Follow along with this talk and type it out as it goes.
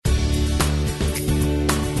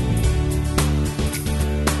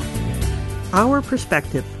Our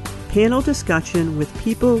Perspective, panel discussion with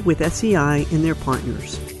people with SCI and their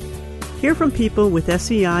partners. Hear from people with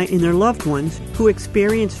SCI and their loved ones who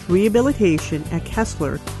experienced rehabilitation at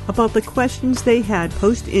Kessler about the questions they had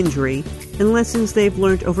post-injury and lessons they've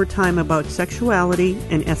learned over time about sexuality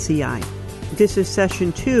and SCI. This is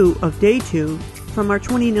session 2 of day 2 from our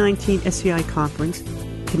 2019 SCI Conference,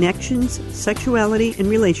 Connections, Sexuality, and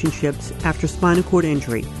Relationships After Spinal Cord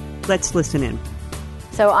Injury. Let's listen in.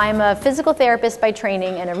 So I'm a physical therapist by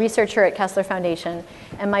training and a researcher at Kessler Foundation,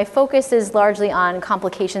 and my focus is largely on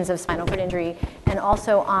complications of spinal cord injury and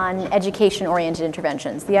also on education-oriented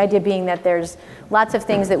interventions. The idea being that there's lots of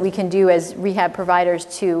things that we can do as rehab providers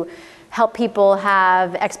to help people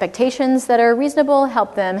have expectations that are reasonable,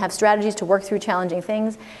 help them have strategies to work through challenging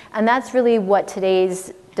things, and that's really what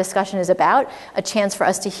today's discussion is about, a chance for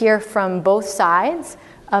us to hear from both sides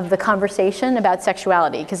of the conversation about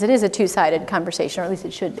sexuality, because it is a two-sided conversation, or at least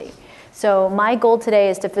it should be. So my goal today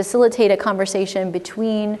is to facilitate a conversation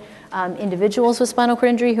between individuals with spinal cord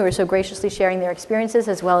injury who are so graciously sharing their experiences,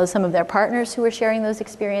 as well as some of their partners who are sharing those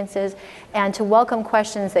experiences, and to welcome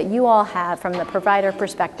questions that you all have from the provider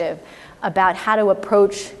perspective about how to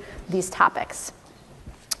approach these topics.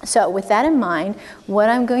 So with that in mind, what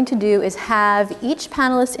I'm going to do is have each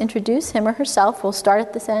panelist introduce him or herself. We'll start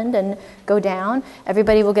at this end and go down.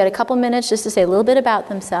 Everybody will get a couple minutes just to say a little bit about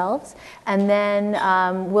themselves, and then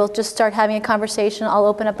we'll just start having a conversation. I'll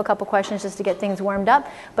open up a couple questions just to get things warmed up.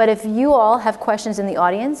 But if you all have questions in the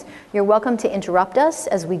audience, you're welcome to interrupt us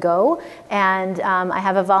as we go. And I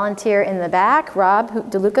have a volunteer in the back, Rob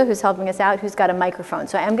DeLuca, who's helping us out, who's got a microphone.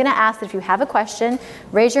 So I'm going to ask that if you have a question,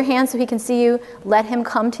 raise your hand so he can see you. Let him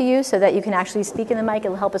come to you so that you can actually speak in the mic.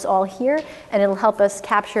 It'll help us all hear, and it'll help us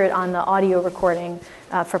capture it on the audio recording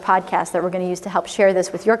for podcasts that we're going to use to help share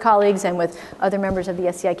this with your colleagues and with other members of the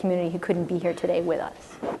SCI community who couldn't be here today with us.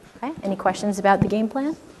 Okay? Any questions about the game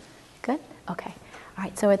plan? Good? Okay. All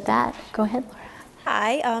right. So with that, go ahead, Laura.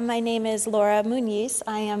 Hi. My name is Laura Muniz.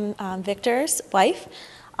 I am Victor's wife.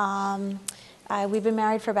 We've been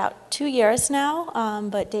married for about 2 years now,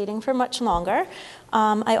 but dating for much longer.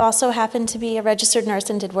 I also happen to be a registered nurse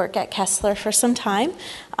and did work at Kessler for some time,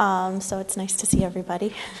 so it's nice to see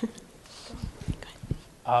everybody.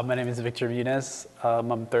 My name is Victor Muniz.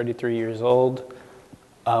 I'm 33 years old.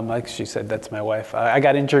 Like she said, that's my wife. I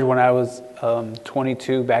got injured when I was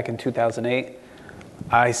 22 back in 2008.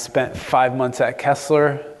 I spent 5 months at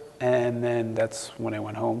Kessler, and then that's when I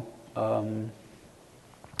went home.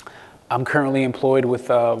 I'm currently employed with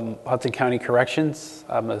Hudson County Corrections.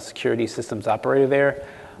 I'm a security systems operator there.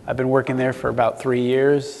 I've been working there for about 3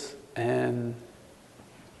 years, and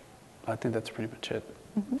I think that's pretty much it.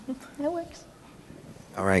 Mm-hmm. That works.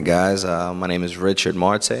 All right, guys. My name is Richard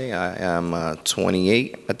Marte. I am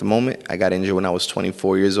 28 at the moment. I got injured when I was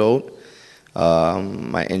 24 years old.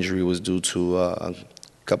 My injury was due to a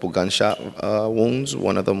couple gunshot wounds.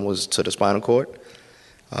 One of them was to the spinal cord.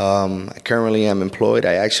 I currently am employed.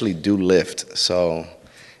 I actually do lift, so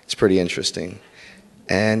it's pretty interesting.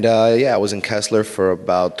 And I was in Kessler for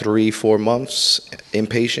about 3-4 months,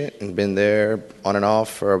 inpatient, and been there on and off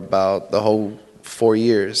for about the whole 4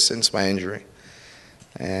 years since my injury.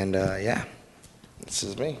 And this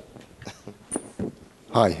is me.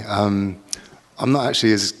 Hi. I'm not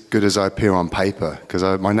actually as good as I appear on paper, because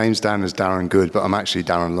my name's down as Darren Good, but I'm actually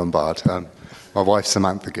Darren Lombard. My wife's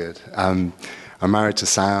Samantha Good. I'm married to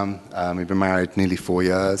Sam. We've been married nearly 4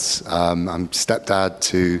 years. I'm stepdad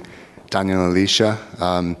to Daniel and Alicia.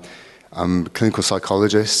 I'm a clinical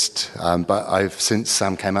psychologist, but since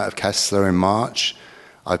Sam came out of Kessler in March,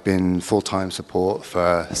 I've been full-time support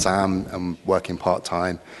for Sam and working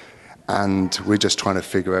part-time, and we're just trying to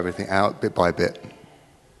figure everything out bit by bit.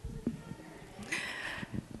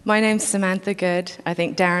 My name's Samantha Good. I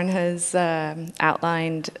think Darren has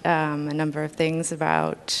outlined a number of things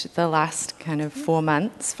about the last kind of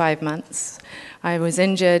 5 months. I was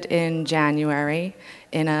injured in January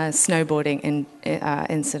in a snowboarding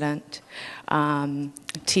incident,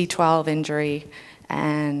 T12 injury,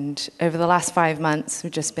 and over the last 5 months,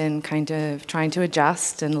 we've just been kind of trying to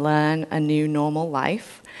adjust and learn a new normal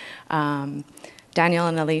life. Daniel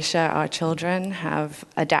and Alicia, our children, have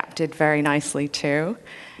adapted very nicely too.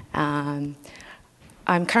 I'm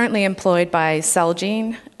currently employed by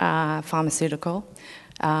Celgene Pharmaceutical.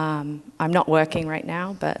 I'm not working right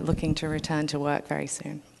now, but looking to return to work very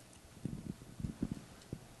soon.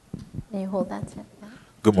 Can you hold that?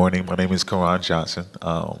 Good morning. My name is Karan Johnson.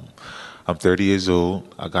 I'm 30 years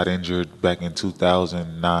old. I got injured back in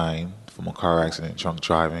 2009 from a car accident, drunk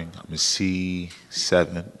driving. I'm a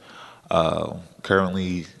C7.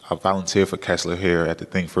 Currently, I volunteer for Kessler here at the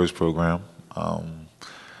Think First program.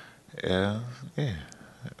 Yeah. It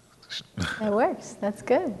works. That's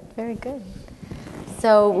good. Very good.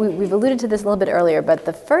 So we've alluded to this a little bit earlier, but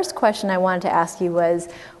the first question I wanted to ask you was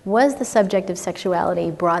the subject of sexuality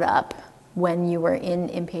brought up when you were in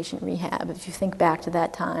inpatient rehab, if you think back to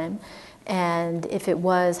that time? And if it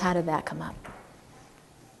was, how did that come up?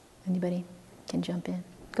 Anybody can jump in.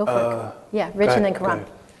 Go for it. Yeah, Rich and then Karan.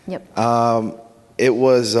 Yep. It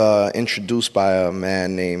was introduced by a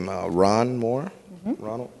man named Ron Moore.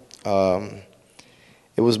 Ronald.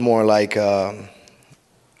 It was more like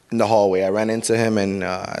in the hallway. I ran into him and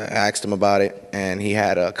I asked him about it, and he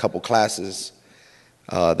had a couple classes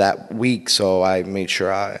that week, so I made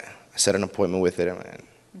sure I set an appointment with it, and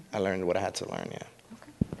I learned what I had to learn, yeah.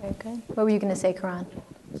 Okay, very good. What were you going to say, Karan?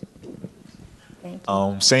 Thank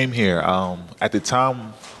you. Same here. At the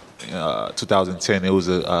time, 2010, it was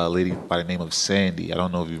a lady by the name of Sandy. I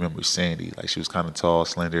don't know if you remember Sandy. Like, she was kind of tall,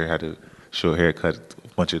 slender, had a short haircut,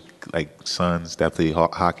 a bunch of like sons that played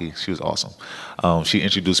hockey. She was awesome. She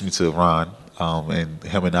introduced me to Ron, and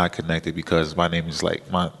him and I connected because my name is like,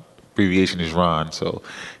 my abbreviation is Ron. So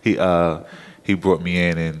he brought me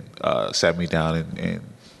in and sat me down and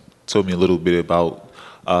told me a little bit about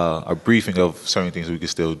a briefing of certain things we could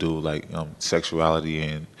still do, like sexuality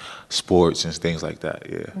and sports and things like that.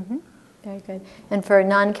 Yeah. Mm-hmm. Very good. And for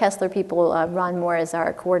non-Kessler people, Ron Moore is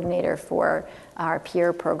our coordinator for our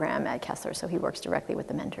peer program at Kessler, so he works directly with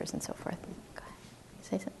the mentors and so forth. Go ahead.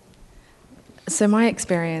 Say something. So my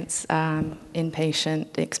experience,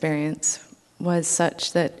 inpatient experience, was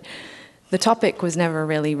such that the topic was never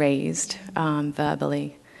really raised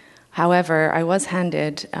verbally. However, I was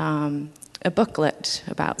handed a booklet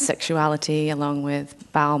about sexuality along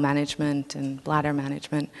with bowel management and bladder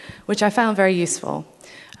management, which I found very useful.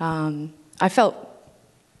 I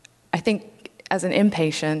think as an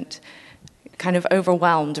inpatient, kind of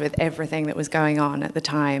overwhelmed with everything that was going on at the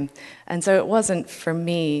time. And so it wasn't, for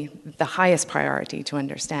me, the highest priority to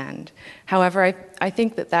understand. However, I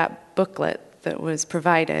think that booklet that was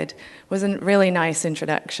provided was a really nice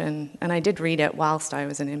introduction, and I did read it whilst I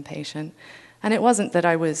was an inpatient. And it wasn't that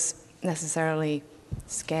I was necessarily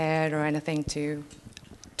scared or anything to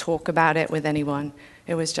talk about it with anyone.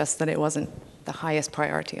 It was just that it wasn't the highest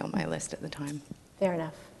priority on my list at the time. Fair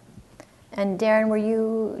enough. And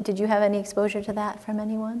Darren, did you have any exposure to that from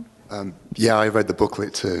anyone? Yeah, I read the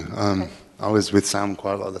booklet too. Okay. I was with Sam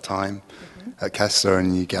quite a lot of the time at Kessler,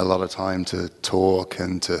 and you get a lot of time to talk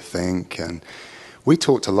and to think. And we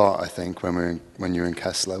talked a lot, I think, when you were in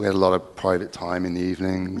Kessler. We had a lot of private time in the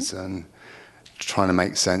evenings and trying to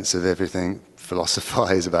make sense of everything,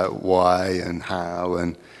 philosophize about why and how,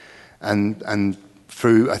 and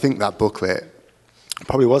through, I think that booklet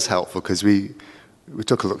probably was helpful because we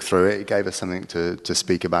took a look through it. It gave us something to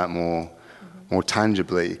speak about more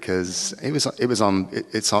tangibly, because it was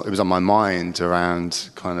on my mind around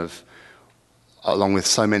kind of, along with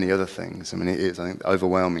so many other things. I mean, I think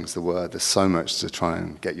overwhelming is the word. There's so much to try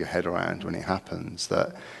and get your head around when it happens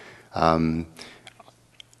that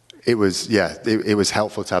it was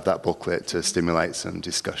helpful to have that booklet to stimulate some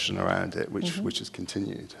discussion around it, which has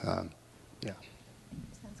continued. Yeah.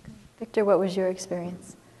 Sounds good. Victor, what was your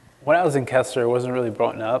experience? When I was in Kessler, it wasn't really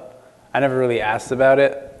brought up. I never really asked about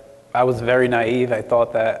it. I was very naive. I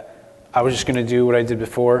thought that I was just going to do what I did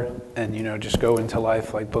before and, just go into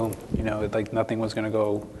life like boom, like nothing was going to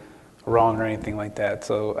go wrong or anything like that.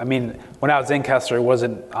 So, I mean, when I was in Kessler, it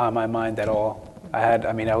wasn't on my mind at all. I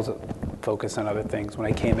was focused on other things. When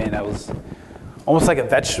I came in, I was almost like a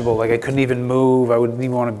vegetable. Like I couldn't even move. I wouldn't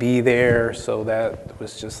even want to be there. So that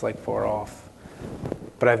was just like far off.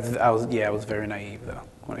 But I was very naive though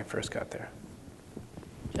when I first got there.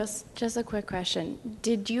 Just a quick question.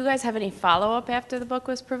 Did you guys have any follow-up after the book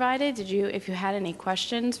was provided? If you had any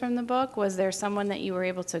questions from the book, was there someone that you were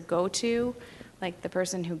able to go to, like the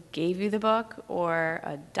person who gave you the book, or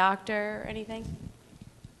a doctor or anything?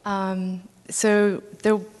 So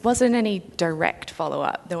there wasn't any direct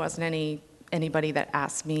follow-up. There wasn't anybody that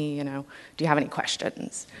asked me, do you have any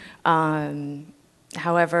questions?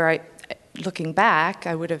 However, looking back,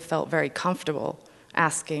 I would have felt very comfortable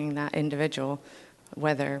asking that individual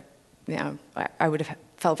whether, I would have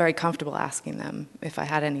felt very comfortable asking them if I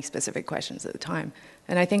had any specific questions at the time.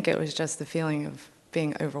 And I think it was just the feeling of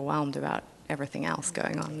being overwhelmed about everything else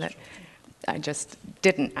going on that I just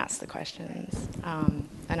didn't ask the questions. And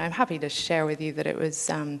I'm happy to share with you that it was,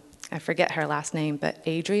 I forget her last name, but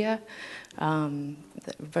Adria, the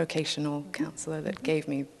vocational counselor that gave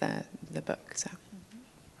me the book. So.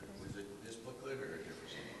 Was it this booklet or a different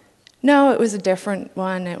one? No, it was a different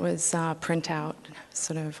one. It was printout,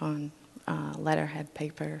 sort of on letterhead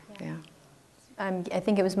paper. Yeah. I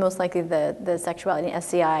think it was most likely the Sexuality and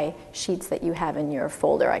SCI sheets that you have in your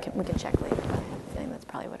folder. We can check later, but I think that's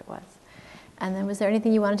probably what it was. And then was there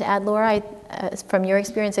anything you wanted to add, Laura? From your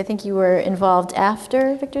experience, I think you were involved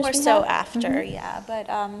after Victor's More rehab? so after, yeah. But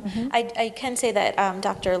I can say that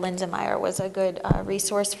Dr. Linsenmeyer was a good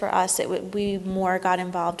resource for us. We more got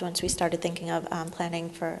involved once we started thinking of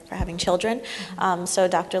planning for having children. So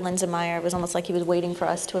Dr. Linsenmeyer was almost like he was waiting for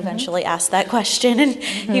us to eventually ask that question, and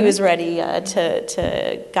he was ready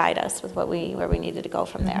to guide us with where we needed to go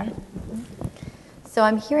from there. So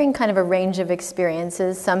I'm hearing kind of a range of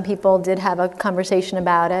experiences. Some people did have a conversation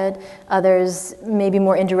about it. Others, maybe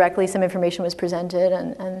more indirectly, some information was presented,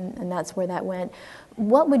 and that's where that went.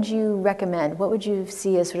 What would you recommend? What would you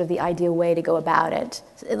see as sort of the ideal way to go about it?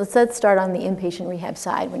 Let's start on the inpatient rehab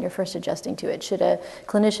side when you're first adjusting to it. Should a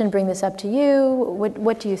clinician bring this up to you?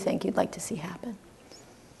 What do you think you'd like to see happen?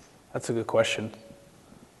 That's a good question.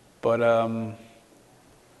 But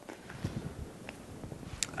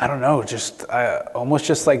I don't know, almost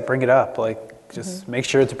just like bring it up, like just make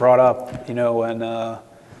sure it's brought up, and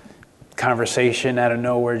conversation out of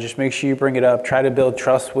nowhere, just make sure you bring it up, try to build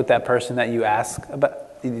trust with that person that you ask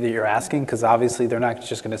about, that you're asking, because obviously they're not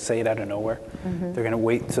just going to say it out of nowhere. They're going to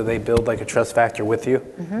wait till they build like a trust factor with you.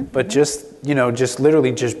 But just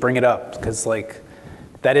literally just bring it up, because like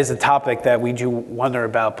that is a topic that we do wonder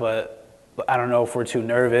about, but I don't know if we're too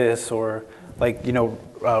nervous or like,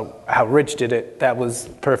 how Rich did it, that was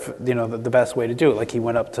perfect, the best way to do it. Like he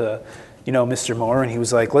went up to, Mr. Moore and he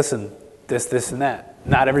was like, listen, this and that.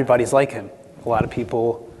 Not everybody's like him. A lot of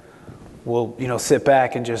people will, sit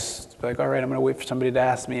back and just be like, all right, I'm going to wait for somebody to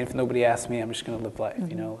ask me. If nobody asks me, I'm just going to live life,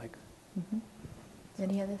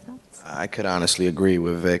 Any other thoughts? I could honestly agree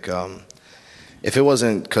with Vic. If it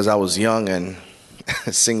wasn't because I was young and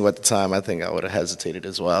single at the time, I think I would have hesitated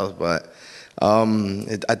as well. But I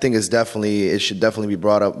think it should definitely be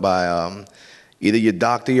brought up by either your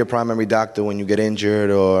doctor, your primary doctor when you get injured,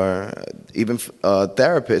 or even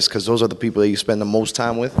therapists, because those are the people that you spend the most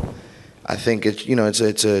time with. I think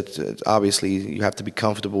it's obviously you have to be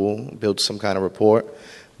comfortable, build some kind of rapport,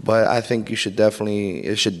 but I think it should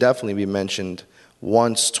definitely be mentioned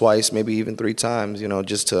once, twice, maybe even 3 times,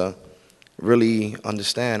 just to really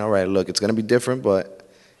understand. All right, look, it's going to be different, but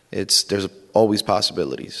there's always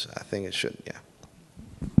possibilities. I think it should, yeah.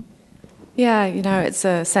 Yeah, it's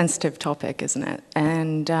a sensitive topic, isn't it?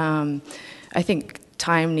 And I think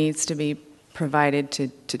time needs to be provided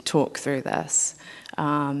to talk through this.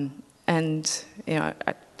 And,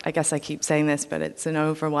 I guess I keep saying this, but it's an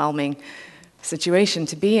overwhelming situation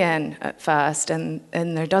to be in at first, and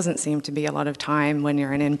there doesn't seem to be a lot of time when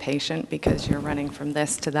you're an inpatient because you're running from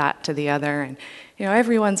this to that to the other, and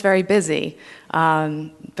everyone's very busy.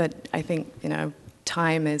 But I think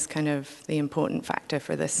time is kind of the important factor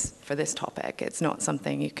for this topic. It's not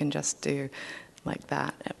something you can just do like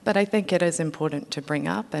that. But I think it is important to bring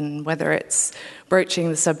up, and whether it's broaching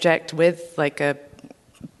the subject with like a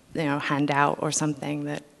handout or something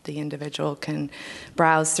that the individual can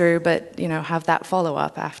browse through, but have that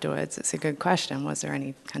follow-up afterwards. It's a good question. Was there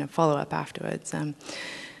any kind of follow-up afterwards?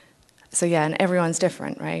 So yeah, and everyone's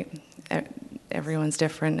different, right? Everyone's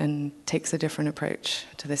different and takes a different approach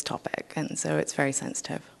to this topic, and so it's very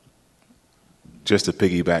sensitive. Just to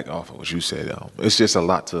piggyback off of what you said, it's just a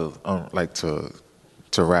lot to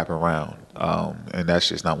to wrap around, and that's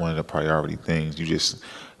just not one of the priority things. You just,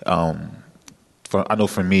 I know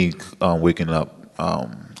for me, waking up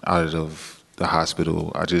out of the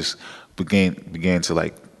hospital, I just began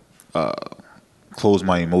to close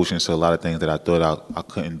my emotions to a lot of things that I thought I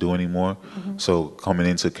couldn't do anymore. Mm-hmm. So coming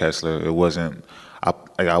into Kessler, it wasn't,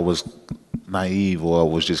 I was naive, or I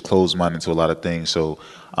was just closed-minded to a lot of things. So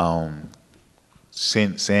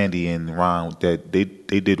Sandy and Ron, that they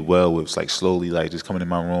did well with slowly just coming in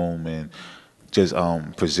my room and just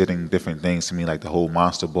presenting different things to me, like the whole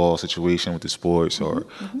monster ball situation with the sports, or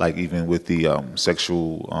even with the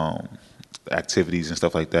sexual activities and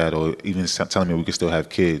stuff like that, or even telling me we can still have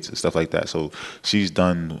kids and stuff like that. So she's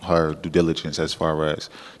done her due diligence as far as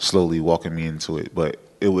slowly walking me into it. But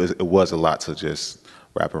it was a lot to just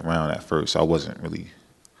wrap around at first. I wasn't really,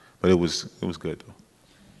 but it was good though.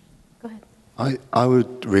 Go ahead. I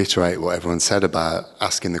would reiterate what everyone said about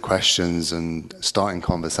asking the questions and starting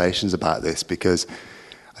conversations about this, because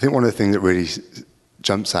I think one of the things that really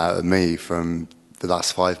jumps out at me from the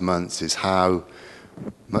last 5 months is how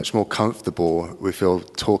much more comfortable we feel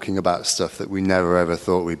talking about stuff that we never ever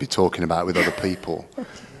thought we'd be talking about with other people.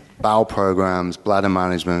 Bowel programs, bladder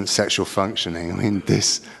management, sexual functioning. I mean,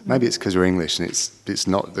 maybe it's because we're English and it's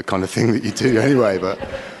not the kind of thing that you do anyway,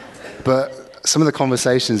 but some of the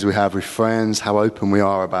conversations we have with friends, how open we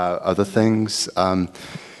are about other things. And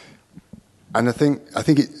I think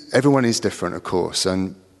everyone is different, of course.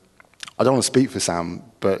 And I don't want to speak for Sam,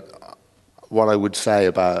 but what I would say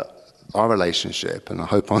about our relationship, and I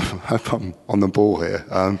hope I'm on the ball here.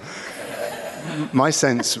 My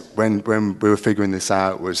sense when we were figuring this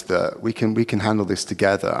out was that we can handle this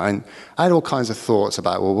together. And I had all kinds of thoughts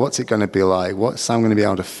about, well, what's it going to be like? What's Sam going to be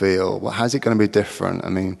able to feel? How's it going to be different? I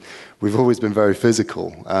mean, we've always been very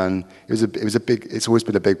physical, and it's always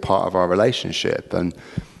been a big part of our relationship.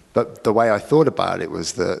 But the way I thought about it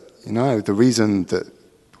was that, the reason that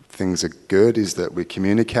things are good is that we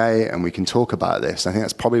communicate and we can talk about this. I think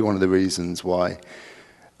that's probably one of the reasons why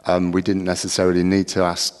we didn't necessarily need to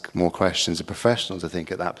ask more questions of professionals, I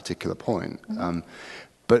think, at that particular point.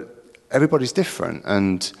 But everybody's different,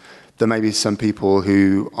 and there may be some people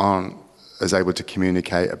who aren't as able to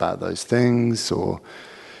communicate about those things, or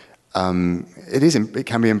it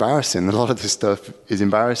can be embarrassing. A lot of this stuff is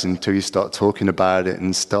embarrassing until you start talking about it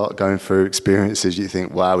and start going through experiences. You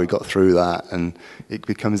think, wow, we got through that, and it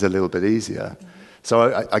becomes a little bit easier.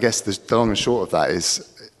 So I guess the long and short of that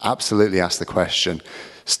is absolutely ask the question.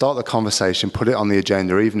 Start the conversation, put it on the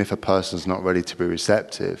agenda, even if a person's not ready to be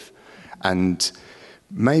receptive. And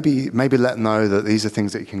maybe let them know that these are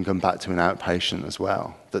things that you can come back to an outpatient as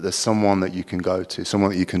well, that there's someone that you can go to,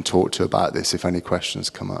 someone that you can talk to about this if any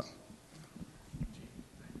questions come up.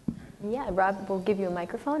 Yeah, Rob, we'll give you a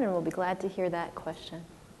microphone and we'll be glad to hear that question.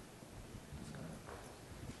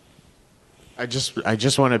 I just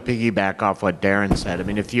want to piggyback off what Darren said. I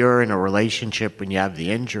mean, if you're in a relationship when you have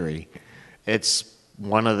the injury, it's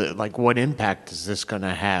one of the, what impact is this going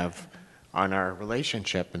to have on our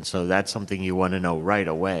relationship? And so that's something you want to know right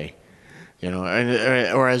away,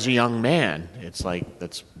 or as a young man, it's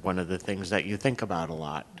that's one of the things that you think about a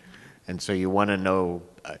lot. And so you want to know,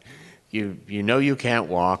 you know you can't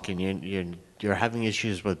walk, and you're having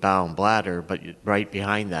issues with bowel and bladder, but right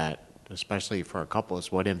behind that, especially for a couple,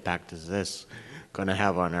 is what impact is this going to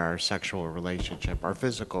have on our sexual relationship, our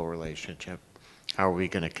physical relationship? How are we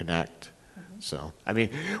going to connect? So, I mean,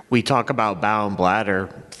 we talk about bowel and bladder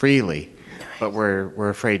freely, but we're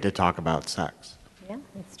afraid to talk about sex. Yeah,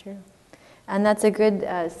 that's true. And that's a good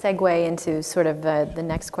segue into sort of the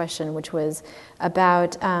next question, which was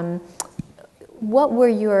about what were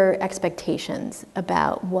your expectations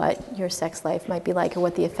about what your sex life might be like, or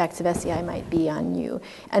what the effects of SCI might be on you?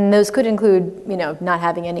 And those could include, not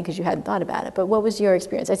having any because you hadn't thought about it. But what was your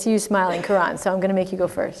experience? I see you smiling, Karan, so I'm going to make you go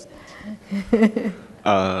first.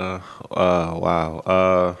 Wow.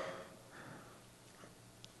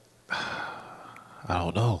 I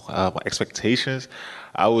don't know. My expectations,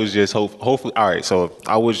 I was just hopefully. All right, so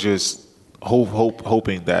I was just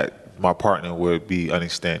hoping that my partner would be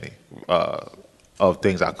understanding of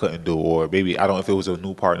things I couldn't do, or maybe I don't know if it was a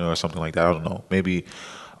new partner or something like that. I don't know. Maybe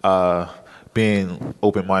being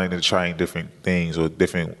open-minded and trying different things or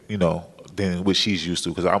different, than what she's used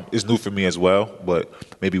to, because it's new for me as well. But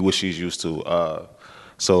maybe what she's used to.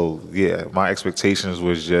 So yeah, my expectations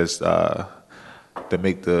was just to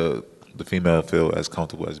make the female feel as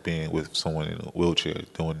comfortable as being with someone in a wheelchair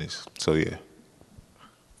doing this. So yeah.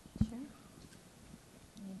 Sure.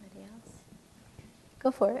 Anybody else?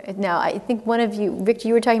 Go for it. Now, I think one of you, Victor,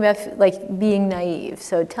 you were talking about being naive.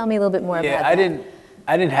 So tell me a little bit more about that. Yeah,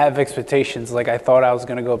 I didn't have expectations. I thought I was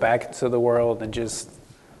going to go back into the world and just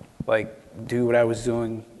do what I was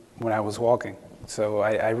doing when I was walking. So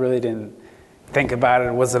I really didn't think about it.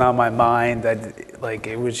 It wasn't on my mind.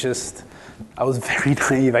 It was just, I was very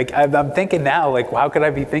naive. I'm thinking now, how could I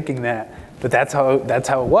be thinking that? But that's how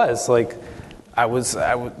it was. I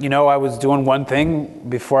was doing one thing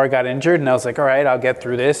before I got injured, and I was like, all right, I'll get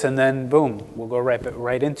through this, and then boom, we'll go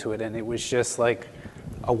right into it. And it was just like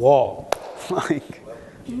a wall. Can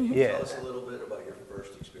you tell us a little bit about your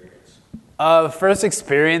first experience? First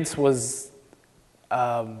experience was,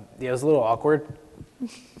 it was a little awkward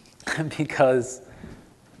because,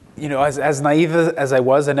 as naive as I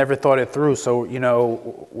was, I never thought it through. So,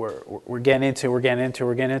 we're getting into it,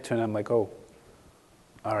 and I'm like, oh,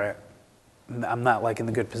 all right. I'm not in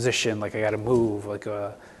the good position. I got to move.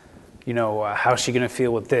 How's she gonna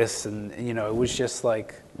feel with this? And it was just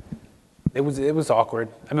it was awkward.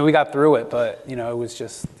 I mean, we got through it, but it was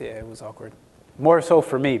just it was awkward. More so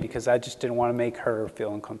for me because I just didn't want to make her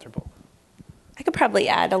feel uncomfortable. I could probably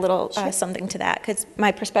add a little something to that because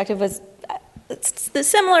my perspective was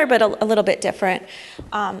similar but a little bit different.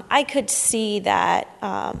 I could see that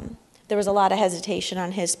there was a lot of hesitation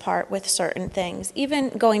on his part with certain things, even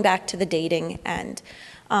going back to the dating end.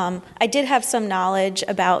 I did have some knowledge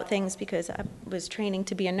about things because I was training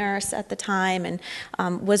to be a nurse at the time, and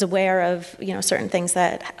was aware of certain things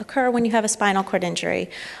that occur when you have a spinal cord injury.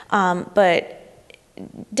 But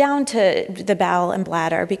down to the bowel and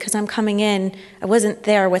bladder, because I'm coming in, I wasn't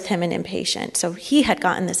there with him an inpatient, so he had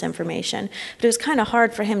gotten this information, but it was kind of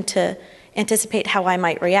hard for him to anticipate how I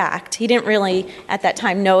might react. He didn't really, at that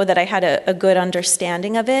time, know that I had a good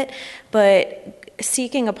understanding of it, but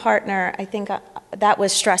seeking a partner, I think that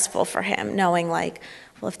was stressful for him, knowing like,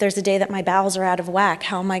 well, if there's a day that my bowels are out of whack,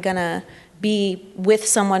 how am I gonna be with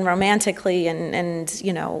someone romantically and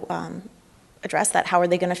address that? How are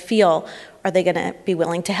they going to feel? Are they going to be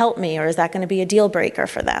willing to help me, or is that going to be a deal breaker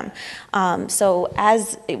for them? So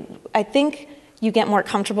I think you get more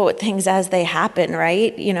comfortable with things as they happen,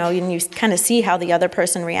 right? And you kind of see how the other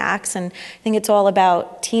person reacts, and I think it's all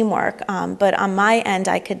about teamwork. But on my end,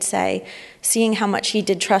 I could say, seeing how much he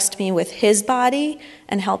did trust me with his body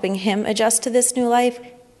and helping him adjust to this new life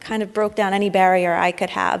kind of broke down any barrier I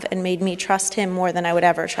could have and made me trust him more than I would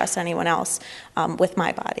ever trust anyone else with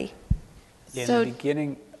my body. Yeah, in the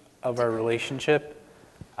beginning of our relationship,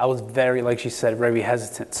 I was very, like she said, very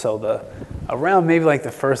hesitant. So around maybe like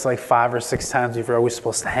the first like 5 or 6 times we were always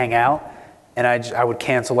supposed to hang out, and I would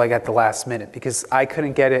cancel like at the last minute because I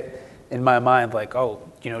couldn't get it in my mind like, oh,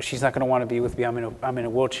 she's not going to want to be with me. I'm in a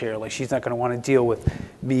wheelchair. Like she's not going to want to deal with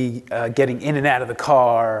me getting in and out of the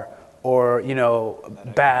car or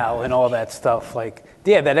bowel and all that stuff. Like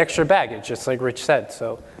that extra baggage, just like Rich said.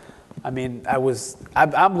 So. I mean,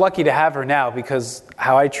 I'm lucky to have her now because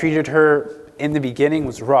how I treated her in the beginning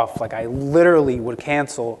was rough. Like I literally would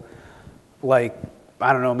cancel, like,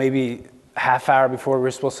 I don't know, maybe half hour before we were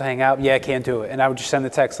supposed to hang out. Yeah, I can't do it. And I would just send the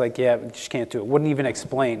text like, yeah, I just can't do it. Wouldn't even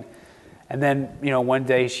explain. And then, one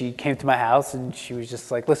day she came to my house and she was just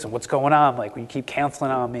like, listen, what's going on? Like, you keep canceling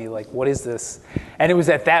on me. Like, what is this? And it was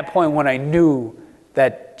at that point when I knew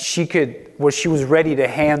that she was ready to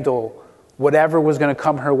handle whatever was going to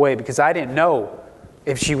come her way, because I didn't know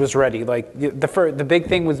if she was ready. Like the big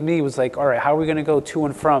thing with me was like, all right, how are we going to go to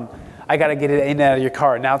and from? I got to get it in and out of your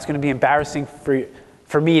car. Now it's going to be embarrassing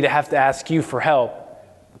for me to have to ask you for help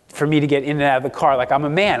for me to get in and out of the car. Like I'm a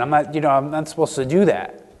man. I'm not supposed to do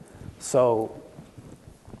that. So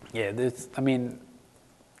yeah, that's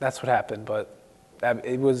what happened. But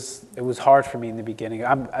it was hard for me in the beginning.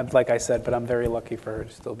 I'm like I said, but I'm very lucky for her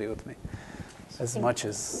to still be with me as much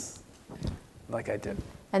as like I did.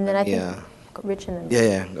 And then I think Rich and then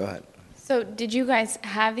Yeah, go ahead. So did you guys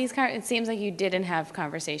have these it seems like you didn't have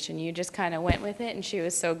conversation. You just kind of went with it, and she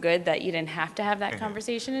was so good that you didn't have to have that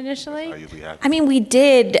conversation initially? I mean, we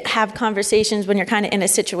did have conversations when you're kind of in a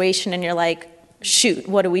situation and you're like, shoot,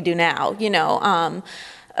 what do we do now?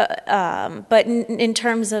 But in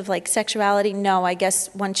terms of like sexuality, no, I guess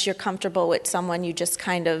once you're comfortable with someone, you just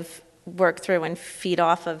kind of work through and feed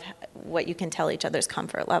off of what you can tell each other's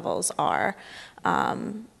comfort levels are.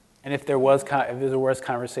 And if there's a worse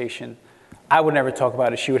conversation, I would never talk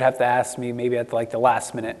about it. She would have to ask me maybe at like the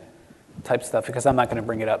last minute type stuff because I'm not going to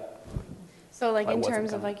bring it up. So like in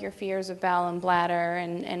terms of like your fears of bowel and bladder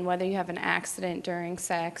and whether you have an accident during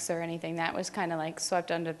sex or anything, that was kind of like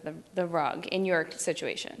swept under the rug in your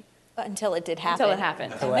situation. Until it did happen. Until it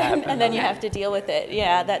happened. And then you have to deal with it.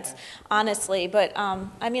 Yeah, that's honestly. But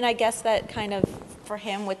I mean, I guess that kind of, for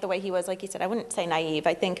him, with the way he was, like he said, I wouldn't say naive.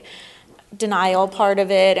 I think denial part of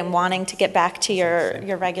it and wanting to get back to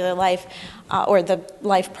your regular life or the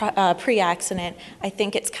life pre-accident, I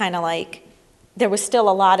think it's kind of like there was still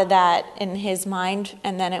a lot of that in his mind,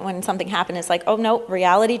 and then when something happened, it's like, oh no,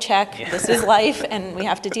 reality check, this is life, and we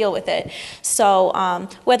have to deal with it. So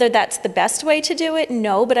whether that's the best way to do it,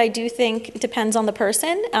 no, but I do think it depends on the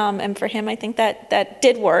person, and for him, I think that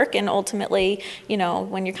did work, and ultimately,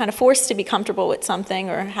 when you're kind of forced to be comfortable with something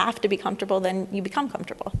or have to be comfortable, then you become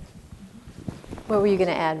comfortable. What were you going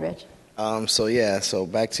to add, Rich? So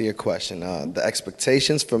back to your question. The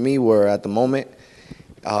expectations for me were, at the moment,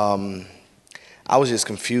 I was just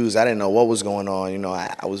confused. I didn't know what was going on.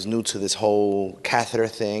 I was new to this whole catheter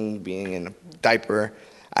thing, being in a diaper.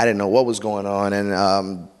 I didn't know what was going on.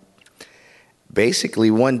 And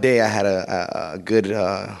basically, one day I had a good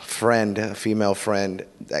friend, a female friend,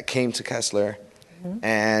 that came to Kessler. Mm-hmm.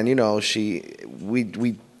 And,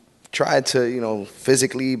 we tried to,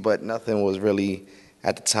 physically, but nothing was really,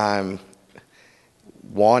 at the time,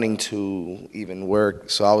 wanting to even work.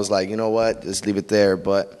 So I was like, you know what, just leave it there.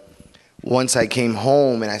 But once I came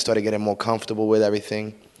home and I started getting more comfortable with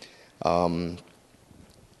everything,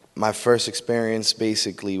 my first experience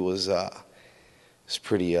basically was it's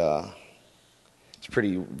pretty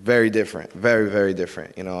very different, very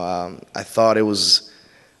different. You know, I thought it was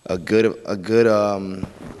a good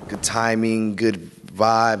timing, good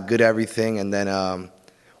vibe, good everything, and then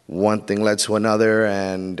one thing led to another,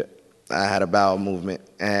 and I had a bowel movement,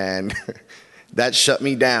 and that shut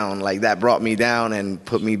me down. Like, that brought me down and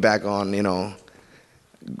put me back on, you know,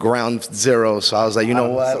 ground zero. So I was like, you know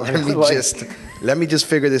what? Let me just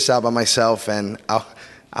figure this out by myself, and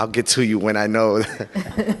I'll get to you when I know.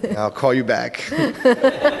 I'll call you back.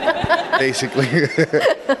 Basically.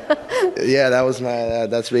 Yeah, that was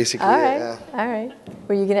that's basically All right. it. Yeah. All right.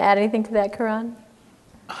 Were you going to add anything to that, Karan?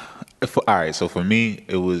 All right, so for me,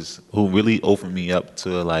 it was who really opened me up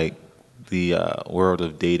to like the world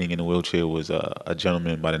of dating in a wheelchair was a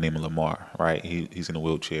gentleman by the name of Lamar. Right, he's in a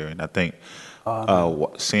wheelchair, and I think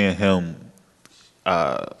seeing him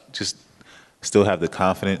just still have the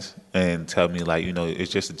confidence and tell me, like, you know,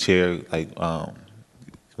 it's just a chair. Like,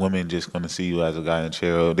 women just gonna see you as a guy in a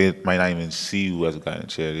chair, or they might not even see you as a guy in a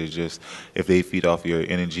chair. It's just, if they feed off your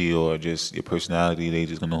energy or just your personality, they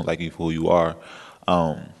just gonna like you for who you are.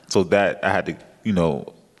 So that I had to, you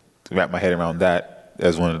know, to wrap my head around that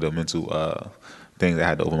as one of the mental things I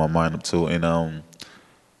had to open my mind up to. And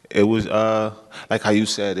it was like how you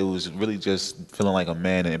said, it was really just feeling like a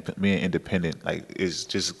man and being independent. Like, it's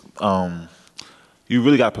just you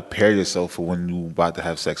really got to prepare yourself for when you about to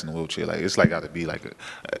have sex in a wheelchair. Like, it's like got to be like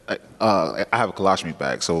I have a colostomy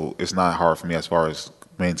bag, so it's not hard for me as far as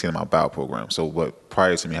maintaining my bowel program. So, but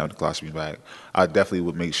prior to me having the colostomy bag, I definitely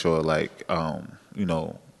would make sure, like, you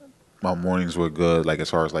know, my mornings were good, like as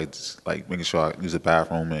far as like making sure I use the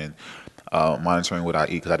bathroom and monitoring what I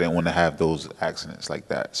eat, because I didn't want to have those accidents like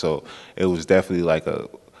that. So it was definitely like a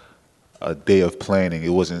day of planning.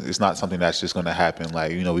 It's not something that's just going to happen.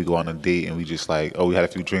 Like, you know, we go on a date and we just like, oh, we had a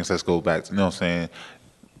few drinks, let's go back. You know what I'm saying?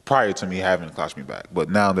 Prior to me having a colostomy bag, but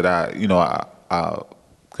now that I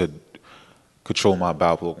could control my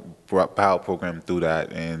bowel program through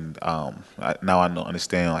that, and now I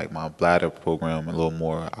understand like my bladder program a little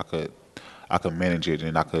more. I could manage it,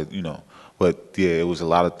 and I could, you know. But yeah, it was a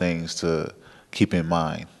lot of things to keep in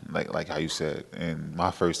mind, like how you said. And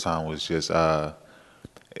my first time was just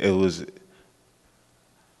it was.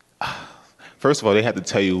 First of all, they had to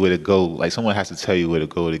tell you where to go. Like, someone has to tell you where to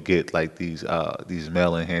go to get like these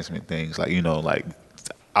male enhancement things. Like, you know, like,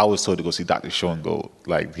 I was told to go see Dr. Schoengold.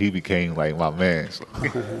 Like, he became like my man. So.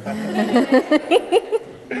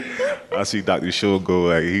 I see Dr. Schoengold,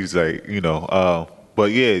 like, he's like, you know.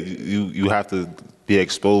 But yeah, you have to be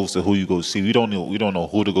exposed to who you go see. We don't know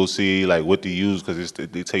who to go see, like what to use, because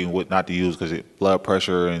they tell you what not to use because blood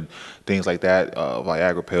pressure and things like that,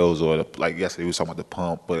 Viagra pills, or like yesterday we were talking about the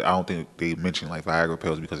pump, but I don't think they mentioned like Viagra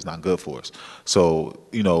pills because it's not good for us. So,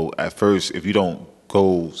 you know, at first, if you don't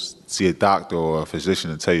go see a doctor or a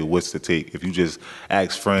physician and tell you what's to take, if you just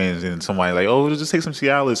ask friends and somebody like, oh, just take some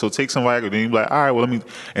Cialis, so take some Viagra, then you be like, all right, well, and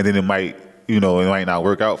then it might not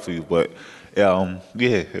work out for you. But yeah,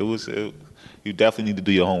 you definitely need to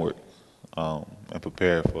do your homework and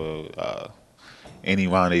prepare for any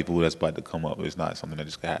rendezvous that's about to come up. It's not something that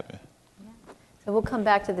just can happen. So we'll come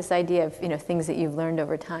back to this idea of, you know, things that you've learned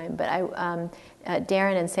over time. But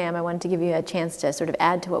Darren and Sam, I wanted to give you a chance to sort of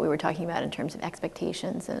add to what we were talking about in terms of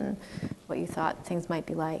expectations and what you thought things might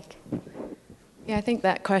be like. Yeah, I think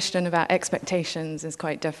that question about expectations is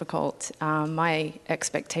quite difficult. My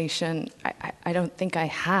expectation, I don't think I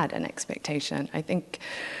had an expectation. I think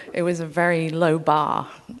it was a very low bar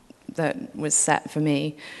that was set for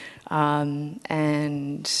me. And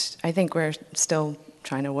I think we're still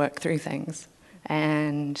trying to work through things.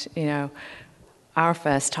 And, you know, our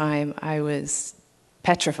first time, I was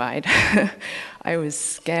petrified. I was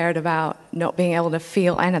scared about not being able to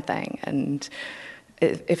feel anything. And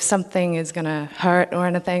if something is going to hurt or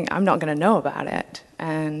anything, I'm not going to know about it.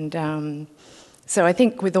 And so I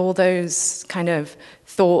think with all those kind of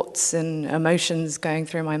thoughts and emotions going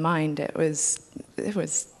through my mind, it was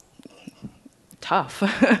tough.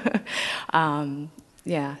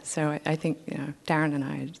 Yeah, so I think, you know, Darren and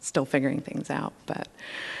I are still figuring things out, but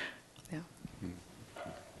yeah.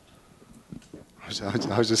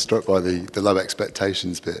 I was just struck by the low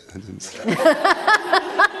expectations bit.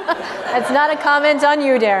 That's not a comment on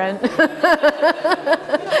you, Darren.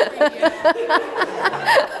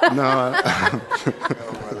 No.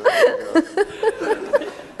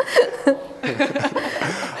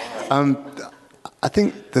 I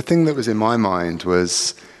think the thing that was in my mind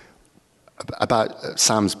was about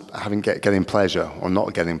Sam's getting pleasure or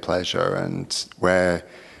not getting pleasure, and where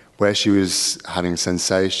she was having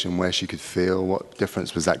sensation, where she could feel. What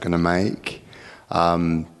difference was that going to make?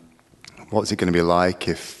 What's it going to be like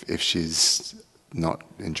if she's not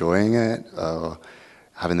enjoying it?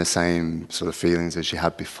 having the same sort of feelings as you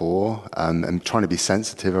had before, and trying to be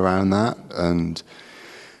sensitive around that, and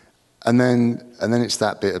then it's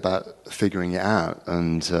that bit about figuring it out,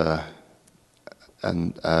 and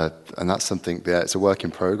that's something that it's a work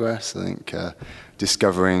in progress. I think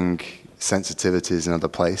discovering sensitivities in other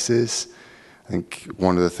places. I think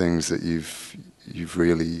one of the things that you've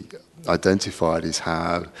really identified is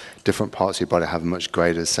how different parts of your body have a much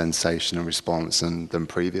greater sensation and response than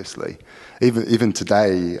previously. Even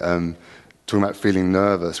today, talking about feeling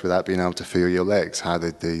nervous without being able to feel your legs, how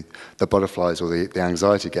the butterflies or the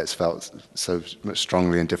anxiety gets felt so much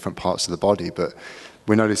strongly in different parts of the body. But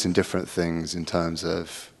we're noticing different things in terms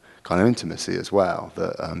of kind of intimacy as well,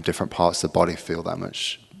 that different parts of the body feel that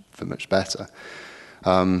much better.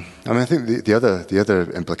 I think the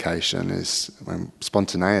other implication is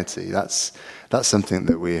spontaneity. That's something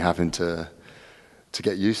that we're having to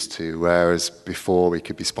get used to. Whereas before we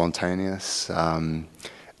could be spontaneous,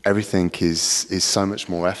 everything is so much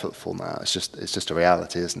more effortful now. It's just a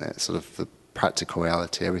reality, isn't it? Sort of the practical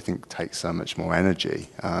reality. Everything takes so much more energy.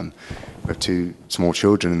 We have 2 small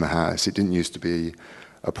children in the house. It didn't used to be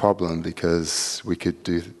a problem because we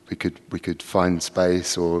could find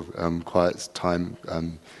space or quiet time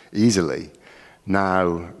easily.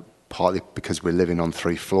 Now, partly because we're living on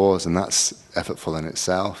 3 floors, and that's effortful in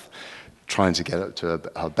itself. Trying to get up to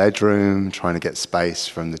our bedroom, trying to get space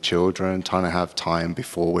from the children, trying to have time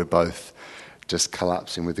before we're both just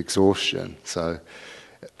collapsing with exhaustion. So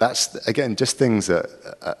that's, again, just things that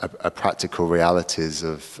are practical realities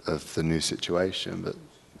of the new situation. But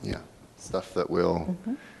yeah. Stuff that we'll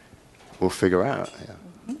figure out.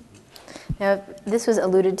 Yeah. Now, this was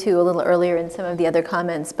alluded to a little earlier in some of the other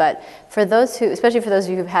comments, but for those who, especially for those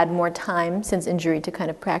of you who've had more time since injury to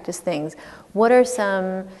kind of practice things, what are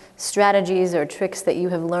some strategies or tricks that you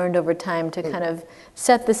have learned over time to kind of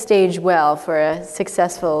set the stage well for a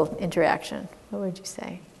successful interaction? What would you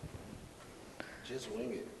say? Just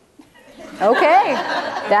wing it. Okay,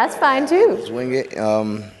 that's fine too. Just wing it.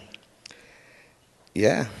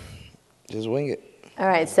 Yeah. Just wing it. All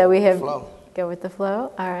right, so we have Go with the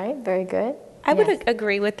flow. All right, very good. I would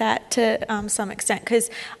agree with that to some extent, because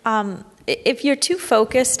if you're too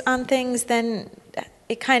focused on things, then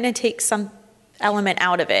it kind of takes some element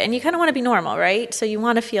out of it, and you kind of want to be normal, right? So you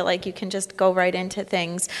want to feel like you can just go right into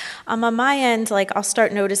things. On my end, like I'll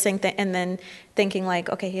start noticing and then thinking like,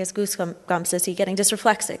 okay, he has goosebumps. Is he getting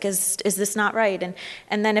dysreflexic? Is this not right?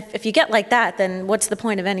 And then if you get like that, then what's the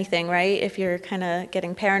point of anything, right? If you're kind of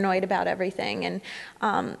getting paranoid about everything. And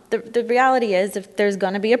the reality is, if there's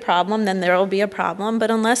going to be a problem, then there will be a problem. But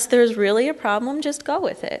unless there's really a problem, just go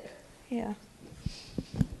with it. Yeah.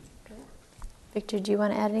 Victor, do you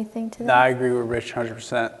want to add anything to that? No, I agree with Rich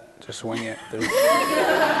 100%. Just wing it.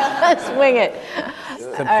 Let's wing it.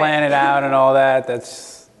 To plan it out and all that,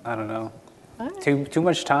 that's, I don't know. Right. Too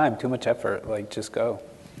much time, too much effort. Like, just go.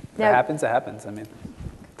 If it happens, it happens. I mean.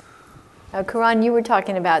 Karan, you were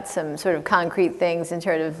talking about some sort of concrete things in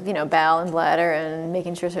terms of, bowel and bladder and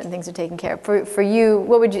making sure certain things are taken care of. For you,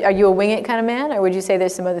 are you a wing it kind of man, or would you say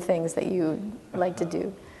there's some other things that you like to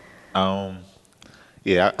do?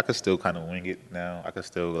 Yeah, I could still kind of wing it now. I could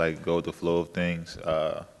still go with the flow of things.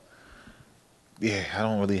 Yeah, I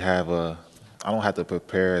don't really have I don't have to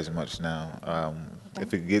prepare as much now.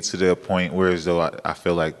 If it gets to the point where as though I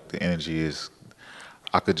feel like the energy is,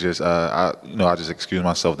 I could just, I just excuse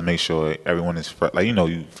myself to make sure everyone is,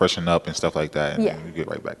 you freshen up and stuff like that, and then you get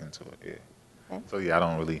right back into it. Yeah. Okay. So yeah,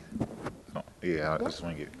 I just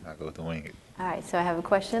wing it. I go with the wing it. All right. So I have a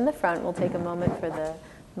question in the front. We'll take a moment for the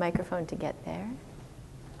microphone to get there.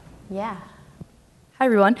 Yeah. Hi,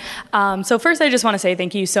 everyone. So first, I just want to say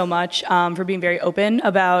thank you so much for being very open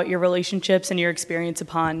about your relationships and your experience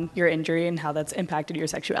upon your injury and how that's impacted your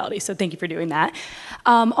sexuality. So thank you for doing that.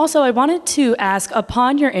 Also, I wanted to ask,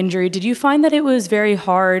 upon your injury, did you find that it was very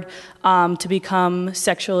hard to become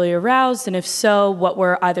sexually aroused? And if so, what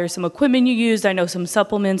were either some equipment you used? I know some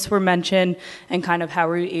supplements were mentioned, and kind of how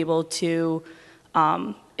were you able to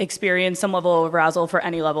experience some level of arousal for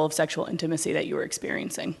any level of sexual intimacy that you were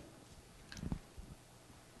experiencing?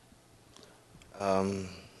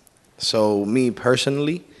 So me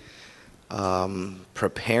personally,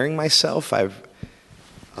 preparing myself, I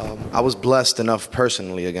was blessed enough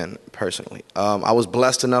personally, I was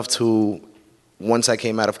blessed enough to, once I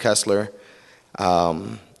came out of Kessler,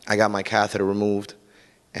 I got my catheter removed,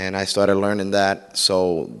 and I started learning that,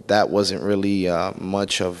 so that wasn't really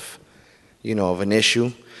much of, of an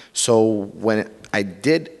issue. So when I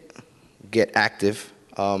did get active,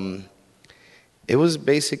 it was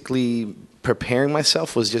basically preparing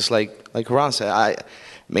myself was just like Ron said. I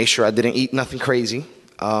made sure I didn't eat nothing crazy.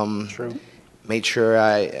 True. made sure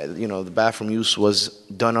the bathroom use was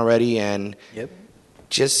done already, and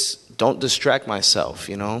just don't distract myself,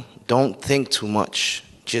 Don't think too much.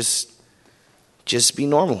 Just be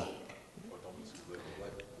normal.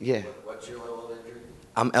 Yeah. What's your level of injury?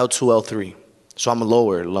 I'm L2, L3, so I'm a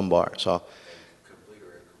lower lumbar. So, Complete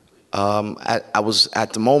or incomplete? I was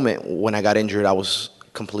at the moment when I got injured, I was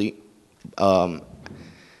complete. Throughout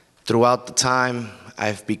the time, I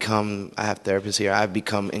have therapists here. I've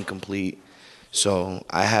become incomplete. So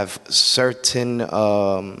I have certain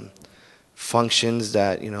functions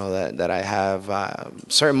that that I have.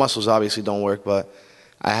 Certain muscles obviously don't work, but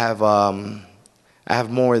I have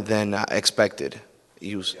more than expected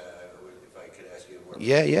use. Yeah, if I could ask you a word.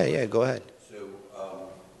 Yeah. Go ahead. So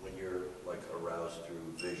when you're like aroused through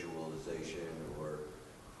visualization or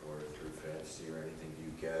through fantasy or anything, do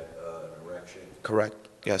you get an erection? Correct.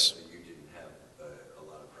 Yes. So you didn't have a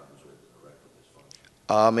lot of problems with erectile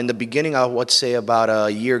dysfunction? In the beginning, I would say about a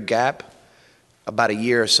year gap, about a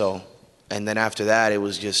year or so, and then after that, it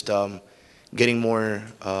was just getting more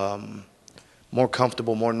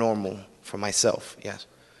comfortable, more normal for myself. Yes.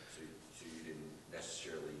 So you didn't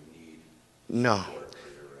necessarily need No. support for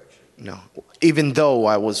your erection? No. Even though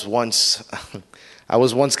I was once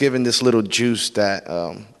given this little juice that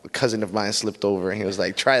a cousin of mine slipped over, and he was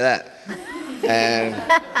like, "Try that." And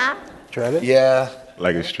Tried it? yeah.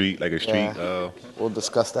 Like a street. Yeah. We'll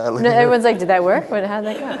discuss that No, later. everyone's like, did that work? How'd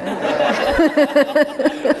that go?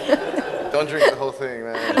 Don't drink the whole thing,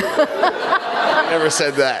 man. I never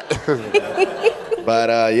said that.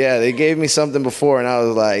 But yeah, they gave me something before, and I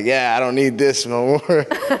was like, yeah, I don't need this no more.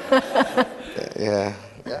 Yeah.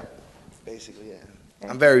 Basically, yeah.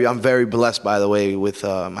 I'm very blessed, by the way, with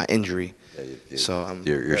my injury. So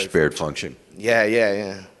You're spared function.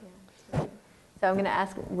 Yeah. So I'm going to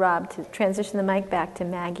ask Rob to transition the mic back to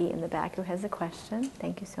Maggie in the back who has a question.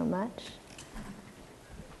 Thank you so much.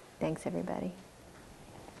 Thanks, everybody.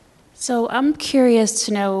 So I'm curious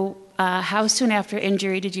to know how soon after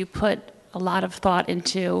injury did you put a lot of thought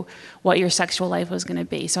into what your sexual life was going to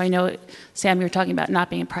be? So I know, Sam, you were talking about not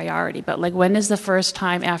being a priority, but like when is the first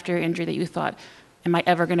time after your injury that you thought, am I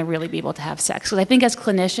ever going to really be able to have sex? Because I think as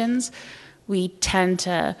clinicians, we tend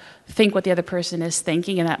to think what the other person is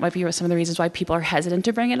thinking, and that might be some of the reasons why people are hesitant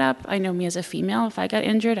to bring it up. I know me as a female, if I got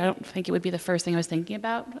injured, I don't think it would be the first thing I was thinking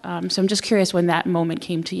about. So I'm just curious when that moment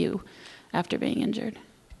came to you after being injured.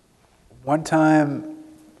 One time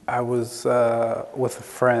I was with a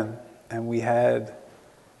friend, and we had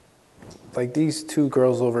like these two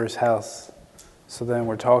girls over his house. So then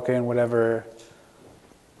we're talking, whatever.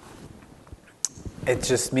 It's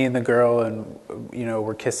just me and the girl, and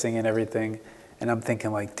we're kissing and everything. And I'm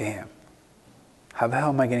thinking like, damn, how the hell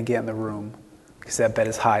am I going to get in the room? Because that bed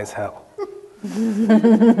is high as hell.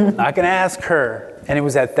 I'm not going to ask her. And it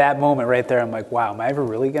was at that moment right there, I'm like, wow, am I ever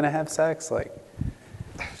really going to have sex? Like,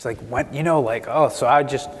 it's like, when, so I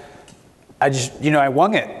just, I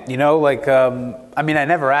wung it, I mean, I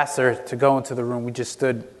never asked her to go into the room. We just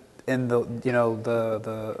stood in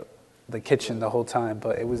the kitchen the whole time,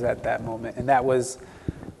 but it was at that moment. And that was,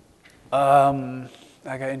 I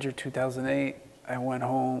got injured 2008. I went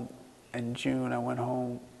home in June. I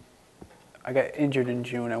got injured in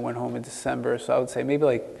June. I went home in December. So I would say maybe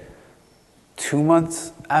like 2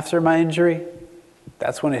 months after my injury,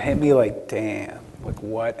 that's when it hit me like, damn, like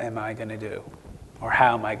what am I going to do? Or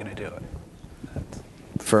how am I going to do it?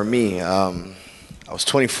 For me, I was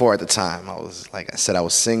 24 at the time. I was, like I said, I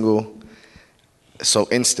was single. So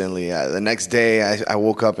instantly, the next day I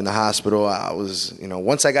woke up in the hospital. I was,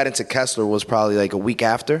 once I got into Kessler was probably like a week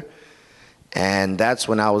after. And that's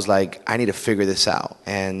when I was like, I need to figure this out.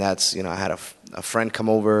 And that's, I had a friend come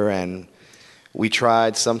over and we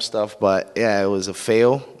tried some stuff, but yeah, it was a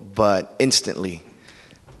fail. But instantly,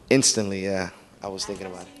 yeah, I was thinking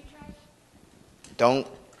about it.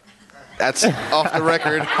 That's off the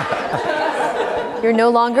record. You're no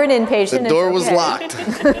longer an inpatient. The door was locked.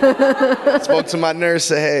 I spoke to my nurse,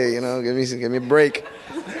 said, hey, give me a break.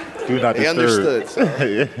 Do not They disturb. understood. So.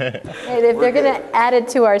 Hey, if they're going to add it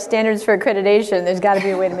to our standards for accreditation, there's got to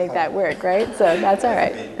be a way to make that work, right? So that's all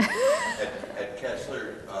right. At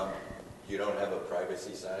Kessler, you don't have a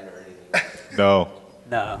privacy sign or anything? No.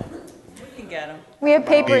 No. We can get them. We have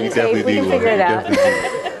paper and tape. We can figure it out.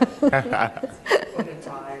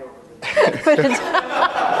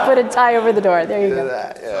 Put a tie over the door. There you go.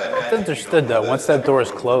 It's understood though. Once that door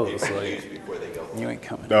is closed, like you ain't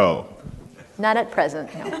coming. No. Not at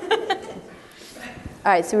present, no.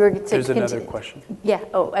 All right, so we were to There's continue. another question. Yeah.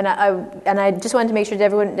 Oh, and I just wanted to make sure.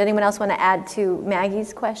 Did anyone else want to add to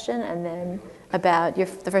Maggie's question, and then about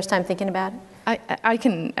the first time thinking about it? I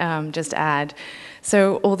can just add.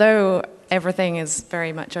 So although everything is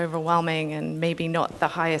very much overwhelming and maybe not the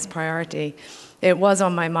highest priority. It was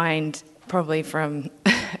on my mind probably from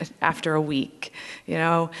after a week.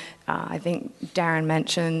 I think Darren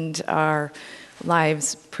mentioned our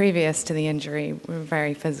lives previous to the injury were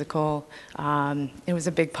very physical. It was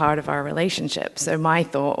a big part of our relationship. So my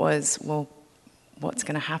thought was, well, what's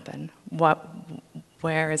going to happen?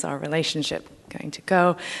 Where is our relationship going to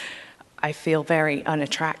go? I feel very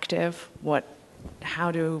unattractive.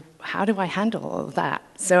 How do I handle all of that?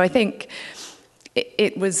 So I think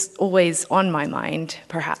it was always on my mind.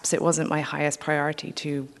 Perhaps it wasn't my highest priority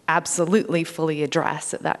to absolutely fully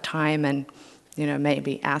address at that time and,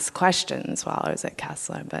 maybe ask questions while I was at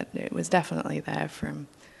Kessler, but it was definitely there from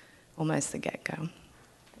almost the get-go.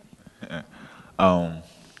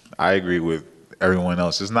 I agree with everyone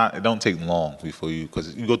else. It don't take long before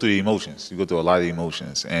because you go through the emotions. You go through a lot of the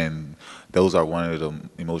emotions, and those are one of the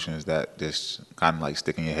emotions that just kind of like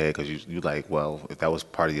stick in your head because you like, well, if that was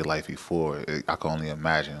part of your life before, I can only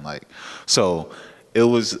imagine. So it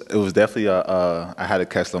was definitely I had a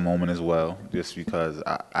Kessler moment as well, just because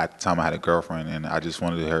at the time I had a girlfriend, and I just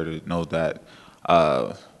wanted her to know that.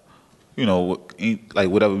 Like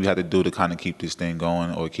whatever we had to do to kind of keep this thing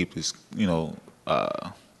going or keep this,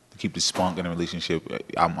 keep the spunk in a relationship,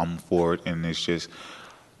 I'm for it. And it's just,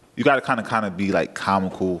 you got to kind of be like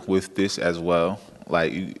comical with this as well.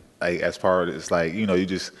 As part of it, it's like, you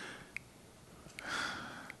just,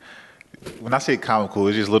 when I say comical,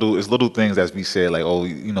 it's just little things that be said, like, oh,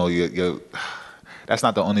 you're that's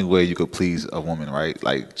not the only way you could please a woman, right?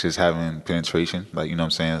 Like just having penetration, like, you know what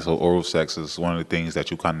I'm saying? So oral sex is one of the things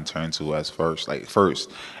that you kind of turn to as first.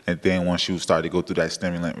 And then once you start to go through that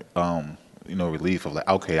stimulant, relief of like,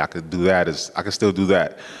 okay, I could do that, I could still do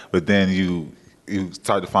that. But then you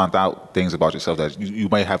start to find out things about yourself that you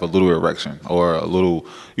might have a little erection or a little,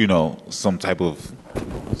 some type of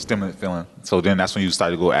stimulant feeling. So then that's when you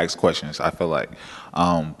start to go ask questions, I feel like.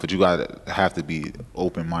 But you have to be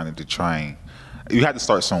open-minded to trying. You have to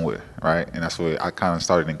start somewhere, right? And that's where I kind of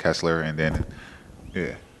started in Kessler, and then,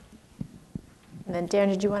 yeah. And then, Darren,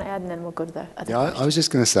 did you want to add, and then we'll go to the other Yeah, I was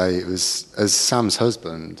just going to say, it was, as Sam's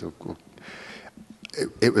husband,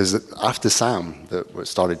 it was after Sam that we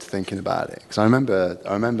started thinking about it. Because I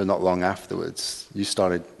remember not long afterwards, you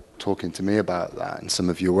started talking to me about that and some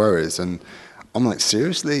of your worries, and I'm like,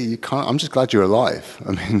 seriously, you can't? I'm just glad you're alive.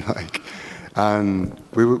 I mean, like, and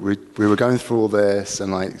we were going through all this,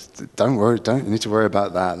 and like, don't worry, don't need to worry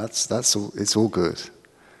about that. That's all. It's all good.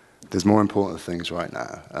 There's more important things right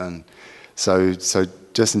now, and so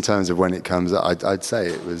just in terms of when it comes, I'd say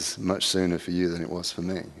it was much sooner for you than it was for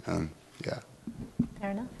me. Yeah.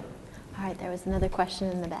 Fair enough. All right, there was another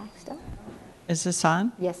question in the back still. Is this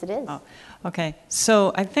on? Yes, it is. Oh, okay.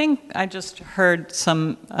 So I think I just heard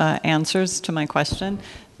some answers to my question,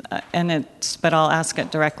 but I'll ask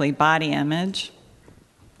it directly. Body image.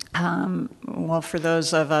 Well, for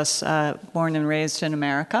those of us born and raised in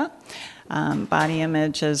America, body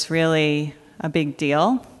image is really a big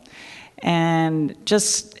deal. And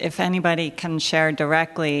just if anybody can share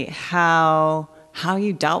directly how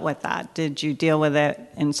you dealt with that. Did you deal with it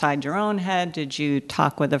inside your own head? Did you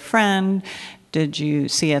talk with a friend? Did you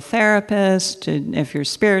see a therapist? If you're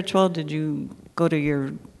spiritual, did you go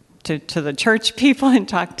to the church people and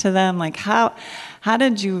talk to them? Like how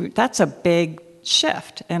did you? That's a big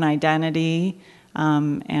shift in identity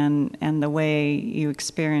and the way you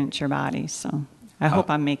experience your body. So I hope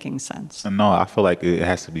I'm making sense. No, I feel like it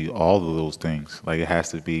has to be all of those things. Like it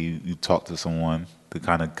has to be you talk to someone to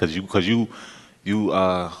kind of because you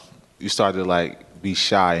start to like be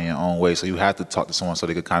shy in your own way, so you have to talk to someone so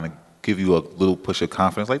they could kind of give you a little push of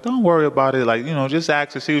confidence. Like, don't worry about it. Like, just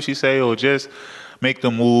ask her, see what she say, or just make the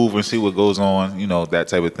move and see what goes on. That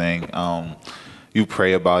type of thing. You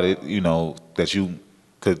pray about it. That you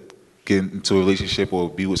could get into a relationship or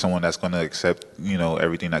be with someone that's going to accept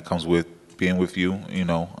everything that comes with being with you.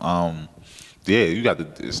 Yeah, you got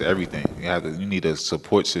to. It's everything. You need a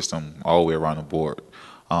support system all the way around the board.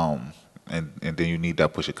 And then you need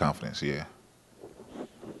that push of confidence, yeah.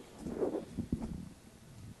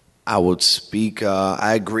 I would speak,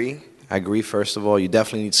 I agree. First of all, you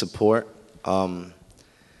definitely need support.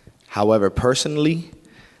 However, personally,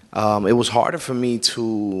 it was harder for me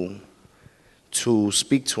to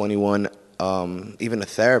speak to anyone, even a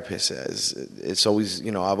therapist. It's always,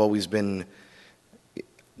 I've always been,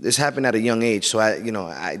 this happened at a young age, so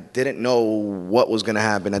I didn't know what was going to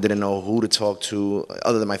happen. I didn't know who to talk to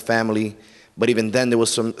other than my family. But even then, there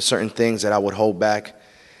was some certain things that I would hold back.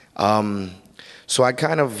 So I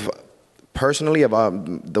kind of, personally,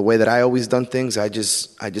 about the way that I always done things, I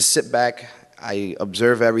just sit back, I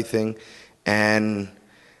observe everything, and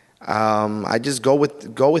I just go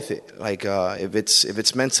with it. Like if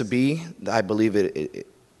it's meant to be, I believe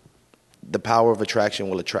the power of attraction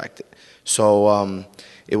will attract it. So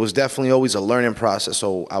it was definitely always a learning process.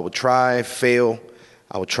 So I would try, fail,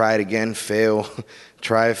 I would try it again, fail,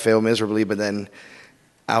 try, fail miserably, but then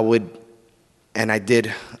I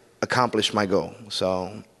did accomplish my goal.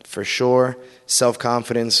 So for sure,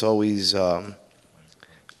 self-confidence always have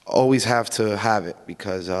to have it,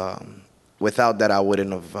 because without that, I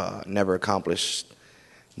wouldn't have never accomplished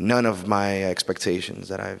none of my expectations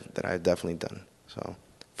that I've definitely done. So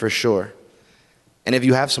for sure. And if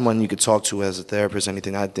you have someone you could talk to as a therapist,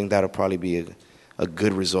 anything, I think that'll probably be a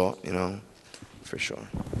good result, for sure.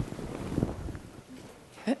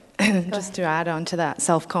 Just to add on to that,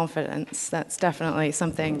 self-confidence, that's definitely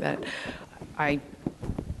something that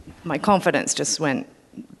my confidence just went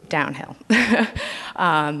downhill.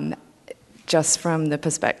 Just from the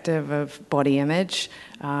perspective of body image.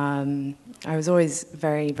 I was always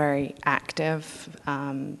very, very active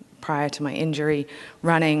prior to my injury,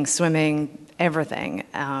 running, swimming, everything.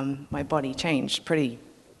 My body changed pretty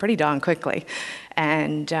darn quickly.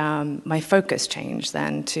 And my focus changed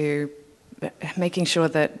then to making sure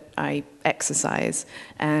that I exercise,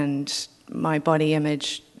 and my body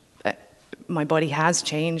image, my body has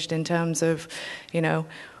changed in terms of,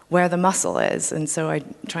 where the muscle is. And so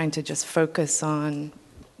I'm trying to just focus on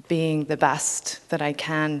being the best that I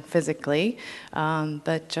can physically,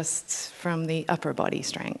 but just from the upper body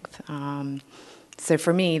strength. So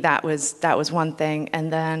for me, that was one thing.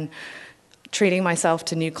 And then treating myself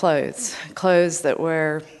to new clothes that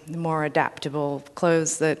were more adaptable,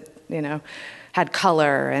 clothes that, had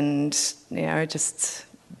color, and, just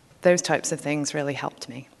those types of things really helped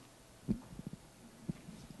me.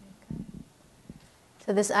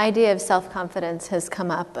 So this idea of self-confidence has come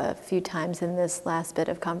up a few times in this last bit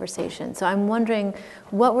of conversation. So I'm wondering,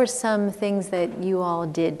 what were some things that you all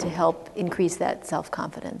did to help increase that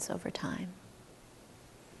self-confidence over time?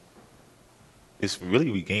 It's really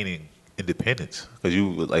regaining independence, because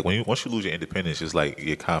once you lose your independence, it's like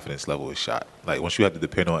your confidence level is shot. Like once you have to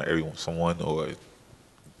depend on someone, or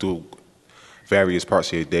do various parts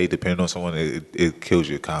of your day depending on someone, it kills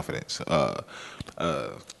your confidence.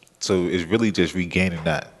 So it's really just regaining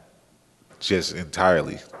that, just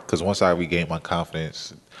entirely. Because once I regain my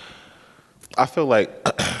confidence, I feel like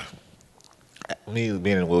me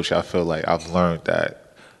being in a wheelchair, I feel like I've learned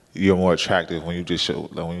that you're more attractive when you just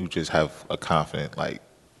have a confident, like.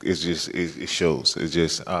 It shows. It's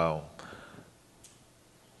just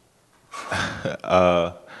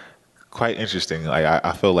quite interesting. Like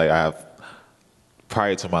I feel like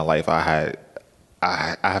prior to my life, I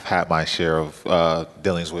have had my share of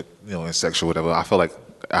dealings with in sexual whatever. I feel like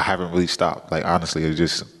I haven't really stopped. Like honestly,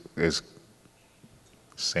 it's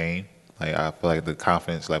same. Like I feel like the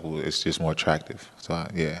confidence level is just more attractive. So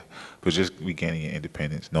but just regaining your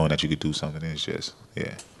independence, knowing that you could do something, is just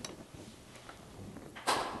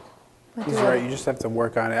He's right. You just have to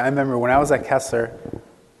work on it. I remember when I was at Kessler,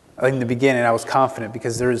 in the beginning, I was confident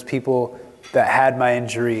because there was people that had my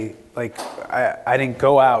injury. Like I didn't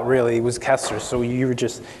go out really. It was Kessler, so you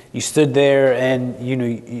stood there and you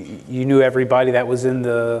knew everybody that was in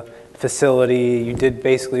the facility. You did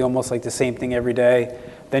basically almost like the same thing every day.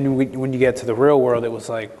 Then when you get to the real world, it was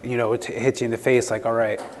like it hits you in the face. Like, all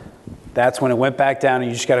right, that's when it went back down,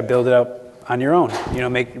 and you just got to build it up on your own.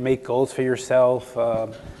 Make goals for yourself.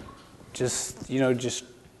 Just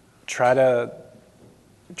try to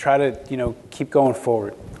keep going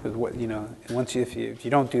forward. Because if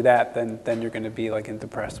you don't do that, then you're going to be like in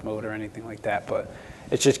depressed mode or anything like that. But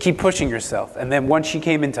it's just keep pushing yourself. And then once she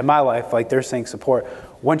came into my life, like they're saying support.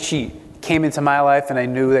 Once she came into my life and I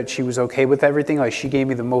knew that she was okay with everything, like she gave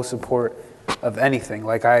me the most support of anything.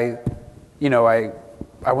 Like I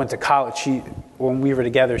went to college. When we were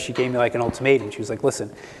together, she gave me like an ultimatum. She was like,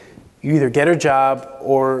 listen, you either get a job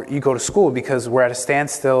or you go to school, because we're at a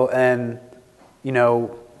standstill, and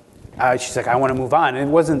she's like, I want to move on. And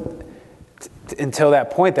it wasn't until that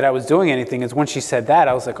point that I was doing anything. Is when she said that,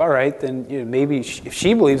 I was like, all right, then maybe if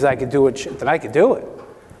she believes I could do it, then I could do it.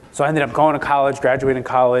 So I ended up going to college, graduating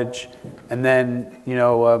college, and then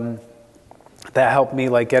that helped me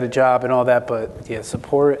like get a job and all that. But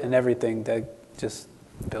support and everything that just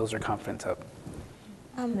builds your confidence up.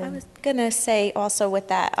 I was going to say also with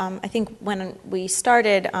that, I think when we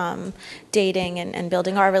started dating and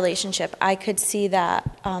building our relationship, I could see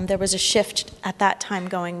that there was a shift at that time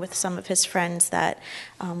going with some of his friends that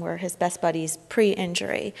were his best buddies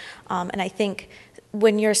pre-injury. And I think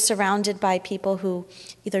when you're surrounded by people who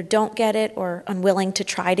either don't get it or unwilling to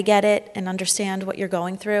try to get it and understand what you're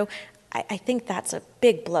going through, I think that's a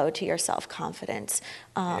big blow to your self-confidence.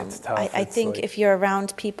 It's tough. I think if you're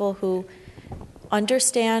around people who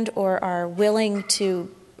understand or are willing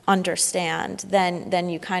to understand, then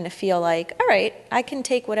you kind of feel like, all right, I can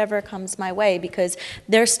take whatever comes my way because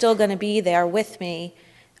they're still going to be there with me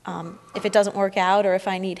if it doesn't work out or if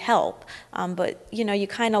I need help. But, you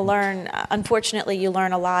kind of learn, unfortunately, you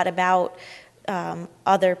learn a lot about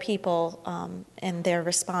other people and their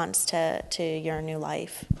response to your new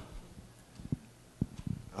life.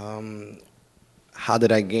 How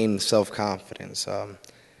did I gain self-confidence?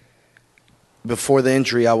 Before the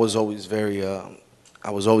injury, I was always I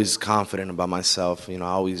was always confident about myself. I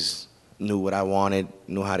always knew what I wanted,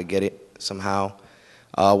 knew how to get it somehow.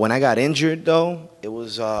 When I got injured, though,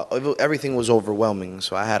 everything was overwhelming.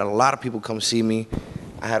 So I had a lot of people come see me.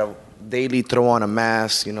 I had to daily throw on a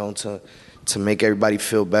mask, to make everybody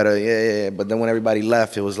feel better. Yeah. But then when everybody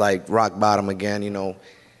left, it was like rock bottom again.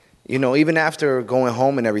 Even after going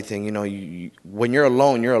home and everything, when you're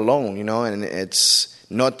alone, and it's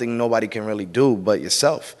nothing nobody can really do but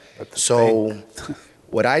yourself. So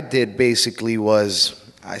what I did basically was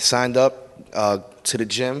I signed up to the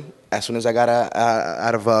gym as soon as I got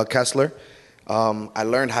out of Kessler. I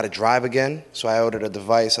learned how to drive again, so I ordered a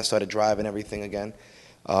device. I started driving everything again.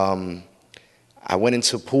 I went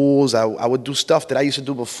into pools. I would do stuff that I used to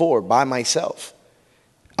do before by myself.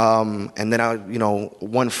 And then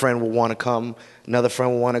one friend would want to come, another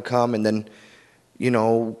friend would want to come, and then,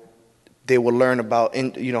 they would learn about,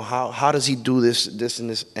 how does he do this, and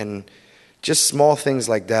this, and just small things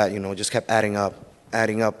like that, just kept adding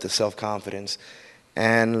up the self-confidence.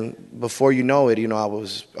 And before you know it, I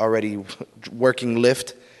was already working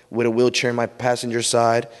Lyft with a wheelchair in my passenger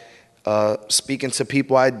side, speaking to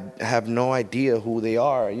people I have no idea who they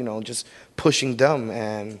are, just pushing them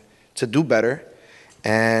and to do better.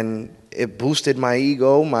 And it boosted my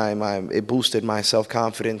ego, it boosted my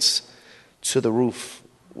self-confidence to the roof,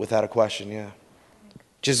 without a question, yeah.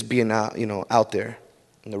 Just being out there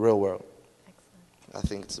in the real world. Excellent. I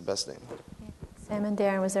think it's the best thing. Yeah. Sam and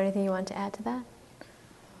Darren, was there anything you wanted to add to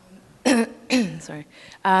that? Sorry.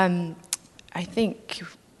 I think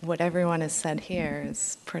what everyone has said here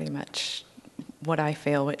is pretty much what I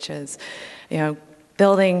feel, which is,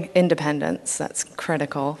 building independence, that's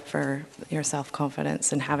critical for your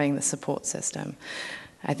self-confidence and having the support system.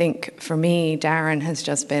 I think for me, Darren has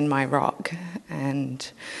just been my rock,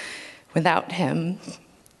 and without him,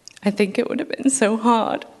 I think it would have been so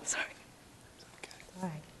hard. Sorry. All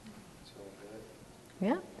right.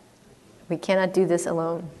 Yeah. We cannot do this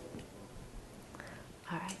alone.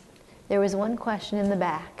 All right. There was one question in the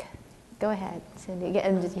back. Go ahead, Cindy.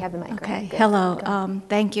 And you have the mic. Okay. Hello.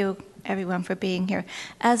 Thank you, everyone, for being here.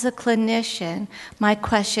 As a clinician, my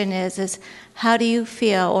question is how do you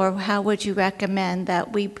feel, or how would you recommend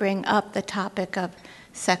that we bring up the topic of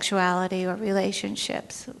sexuality or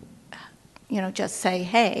relationships? Just say,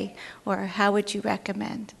 hey, or how would you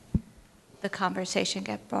recommend the conversation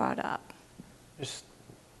get brought up? Just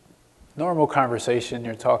normal conversation,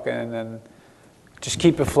 you're talking, and then just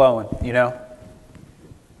keep it flowing,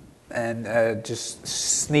 and just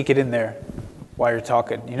sneak it in there while you're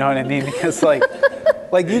talking, you know what I mean? Because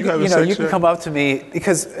you can come up to me,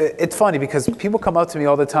 because it's funny, because people come up to me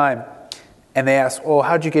all the time and they ask, well,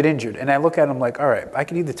 how'd you get injured? And I look at them like, all right, I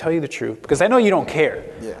can either tell you the truth, because I know you don't care.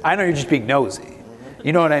 Yeah. I know you're just being nosy. Mm-hmm.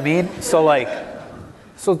 You know what I mean? So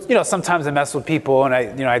sometimes I mess with people and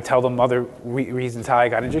I tell them other reasons how I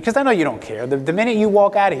got injured, because I know you don't care. The minute you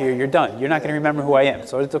walk out of here, you're done. You're not going to remember who I am,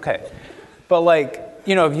 so it's okay. But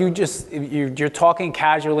if you're talking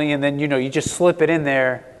casually and then, you just slip it in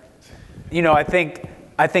there, I think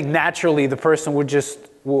naturally the person would just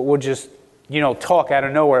talk out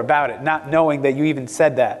of nowhere about it, not knowing that you even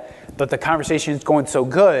said that. But the conversation is going so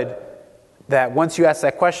good that once you ask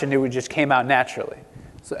that question, it would just came out naturally.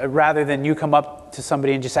 So rather than you come up to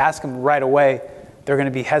somebody and just ask them right away, they're going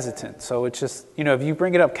to be hesitant. So it's just, if you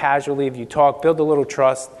bring it up casually, if you talk, build a little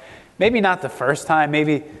trust, maybe not the first time,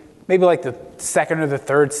 maybe like the second or the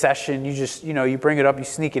third session, you just, you bring it up, you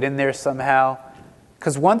sneak it in there somehow.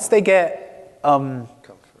 Because once they get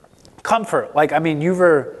comfort,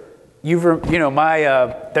 you were my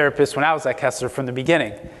therapist when I was at Kessler from the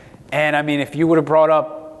beginning. And if you would have brought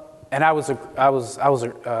up, and I was like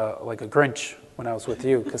a Grinch when I was with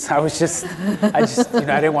you, because I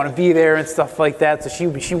didn't want to be there and stuff like that. So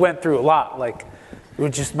she went through a lot,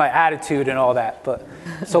 with just my attitude and all that. But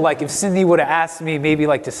so if Cindy would have asked me maybe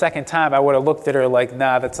the second time, I would have looked at her like,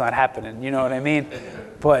 nah, that's not happening. You know what I mean?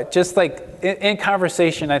 But just in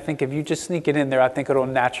conversation, I think if you just sneak it in there, I think it'll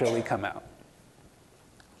naturally come out.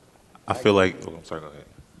 I feel like, I'm sorry, go ahead.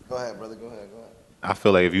 Go ahead, brother, go ahead. I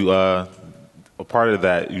feel like if you a part of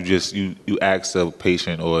that, you ask the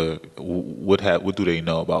patient or what do they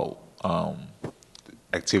know about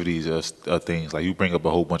activities or things. Like you bring up a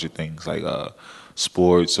whole bunch of things like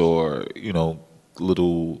sports or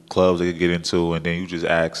little clubs they could get into, and then you just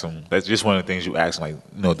ask them. That's just one of the things you ask them.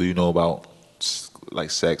 Like, do you know about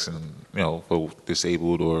like sex and for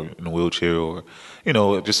disabled or in a wheelchair or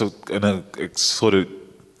just a sort of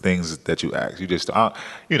things that you ask. You just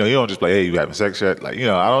you don't just like, hey, you having sex yet? Like,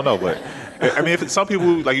 I don't know, but I mean, if some people,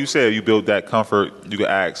 like you said, you build that comfort, you can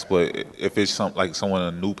ask. But if it's someone,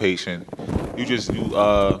 a new patient, you just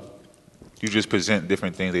present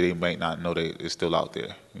different things that they might not know that is still out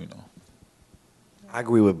there. I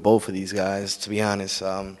agree with both of these guys, to be honest.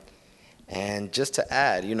 And just to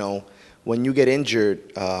add, when you get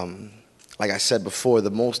injured, like I said before,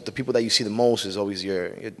 the people that you see the most is always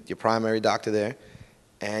your primary doctor there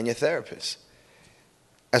and your therapist.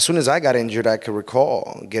 As soon as I got injured, I could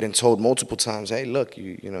recall getting told multiple times, hey, look,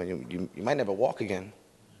 you might never walk again.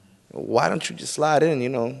 Why don't you just slide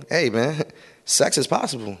in, Hey, man, sex is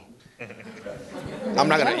possible. I'm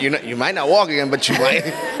not going to, you might not walk again, but you might. You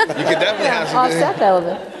could definitely have some. Offset that a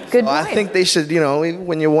little bit. Good point. I think they should,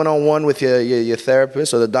 when you're one-on-one with your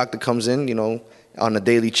therapist or the doctor comes in, on a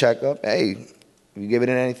daily checkup, hey, you give it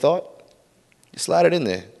any thought? You slide it in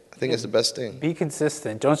there. I think it's the best thing. Be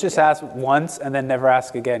consistent. Don't just ask once and then never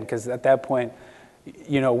ask again, because at that point,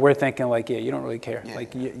 we're thinking like, yeah, you don't really care. Yeah.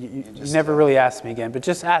 Like you never really ask me again. But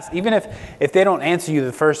just ask, even if they don't answer you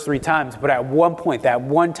the first 3 times, but at one point, that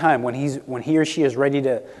one time when he or she is ready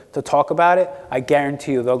to talk about it, I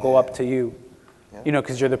guarantee you they'll go up to you,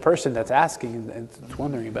 because you're the person that's asking and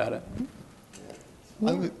wondering about it.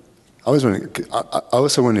 I was wondering. I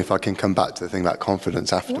also wonder if I can come back to the thing about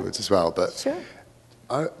confidence afterwards as well. But sure.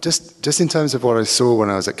 Just in terms of what I saw when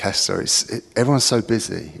I was at Kessler, everyone's so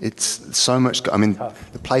busy. It's so much. I mean,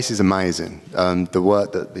 the place is amazing. The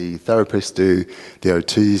work that the therapists do, the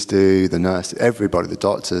OTs do, the nurses, everybody, the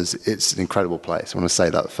doctors. It's an incredible place. I want to say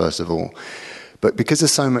that first of all. But because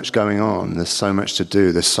there's so much going on, there's so much to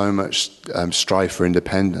do, there's so much strive for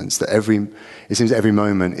independence that it seems every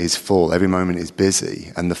moment is full, every moment is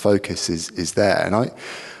busy, and the focus is there. And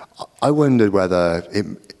I wondered whether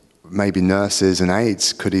maybe nurses and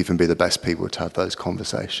aides could even be the best people to have those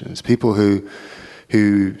conversations. People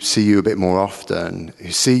who see you a bit more often,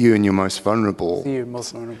 who see you in your most vulnerable. See you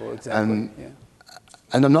most vulnerable, exactly.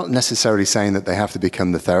 And I'm not necessarily saying that they have to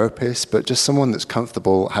become the therapist, but just someone that's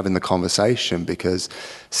comfortable having the conversation, because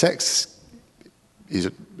sex is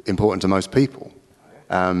important to most people.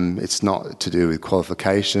 It's not to do with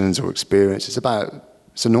qualifications or experience. It's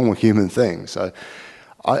a normal human thing. So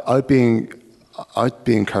I'd be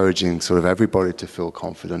encouraging sort of everybody to feel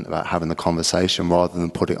confident about having the conversation rather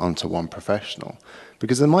than put it onto one professional.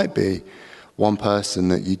 Because there might be one person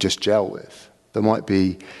that you just gel with. There might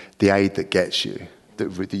be the aide that gets you,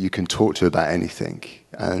 that you can talk to about anything.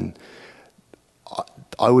 And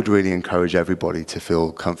I would really encourage everybody to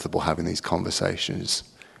feel comfortable having these conversations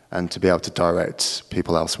and to be able to direct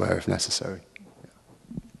people elsewhere if necessary.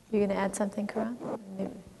 You're going to add something, Karan?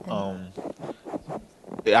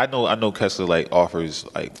 I know Kessler offers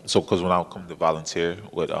because when I come to volunteer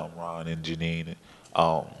with Ron and Janine,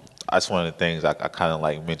 that's one of the things I kind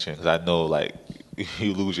of mention, because I know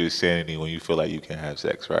you lose your sanity when you feel like you can have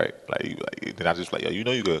sex, right? Then I just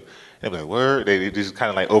you could. And they're like, word. They just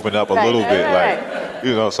kind of open up a little bit,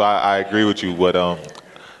 right. So I agree with you, but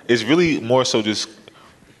it's really more so just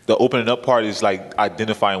the opening up part is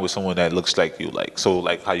identifying with someone that looks like you, so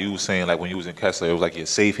how you were saying when you was in Kessler, it was your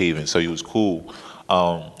safe haven, so you was cool.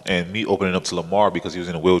 And me opening up to Lamar because he was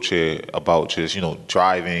in a wheelchair about just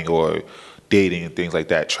driving or dating and things like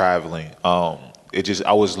that, traveling. I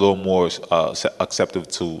was a little more accepting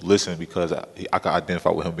to listen because I could identify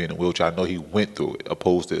with him being in a wheelchair. I know he went through it,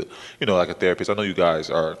 opposed to like a therapist. I know you guys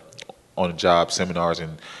are on job seminars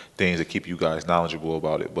and things that keep you guys knowledgeable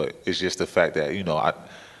about it, but it's just the fact that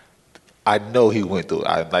I know he went through it.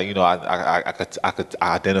 I could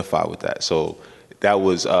identify with that. So that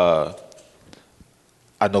was.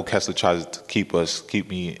 I know Kessler tries to keep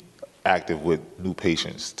me active with new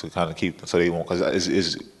patients to kind of keep them so they won't, because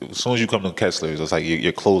as soon as you come to Kessler, it's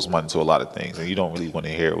you're closed-minded to a lot of things, and you don't really want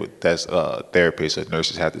to hear what therapists or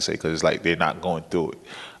nurses have to say, because it's they're not going through it.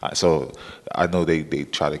 So I know they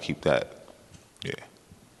try to keep that. Yeah.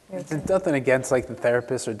 It's nothing against the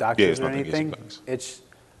therapists or doctors or anything. It's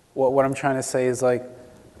what I'm trying to say is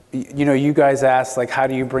you guys ask how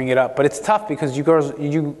do you bring it up, but it's tough because you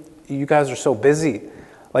guys are so busy.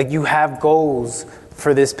 You have goals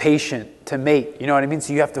for this patient to make, you know what I mean?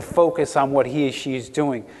 So you have to focus on what he or she is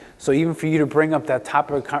doing. So even for you to bring up that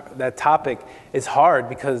topic is hard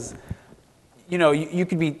because, you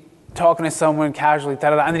could be talking to someone casually,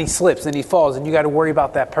 and then he slips and he falls, and you got to worry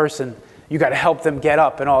about that person. You got to help them get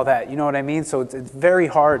up and all that. You know what I mean? So it's very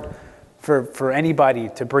hard for anybody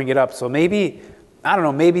to bring it up. So maybe, I don't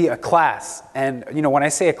know, maybe a class. And, when I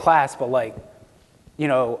say a class, but like,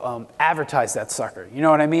 advertise that sucker. You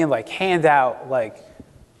know what I mean? Like hand out like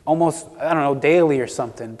almost, I don't know, daily or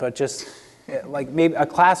something, but just like maybe a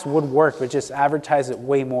class would work, but just advertise it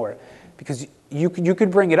way more because you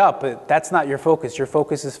could bring it up, but that's not your focus. Your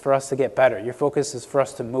focus is for us to get better. Your focus is for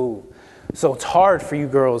us to move. So it's hard for you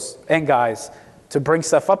girls and guys to bring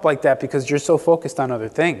stuff up like that because you're so focused on other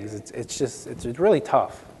things. It's really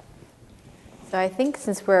tough. So I think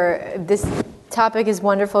since this topic is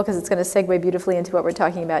wonderful because it's going to segue beautifully into what we're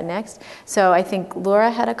talking about next. So I think Laura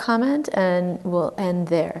had a comment, and we'll end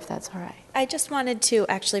there if that's all right. I just wanted to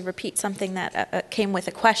actually repeat something that came with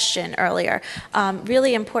a question earlier.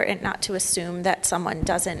 Really important not to assume that someone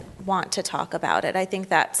doesn't want to talk about it. I think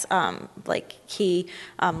that's like key,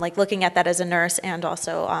 like looking at that as a nurse and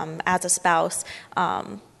also as a spouse.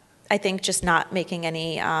 I think just not making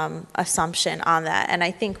any assumption on that. And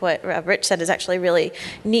I think what Rich said is actually really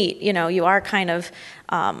neat. You are kind of,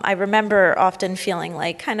 I remember often feeling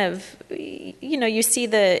like kind of, you see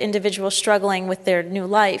the individual struggling with their new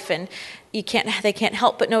life and they can't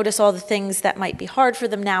help but notice all the things that might be hard for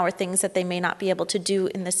them now or things that they may not be able to do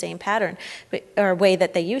in the same pattern or way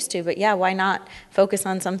that they used to. But yeah, why not focus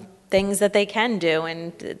on some things that they can do,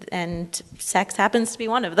 and sex happens to be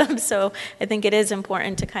one of them. So I think it is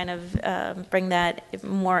important to kind of bring that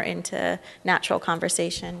more into natural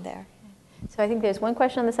conversation there. So I think there's one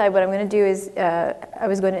question on the side. What I'm going to do is I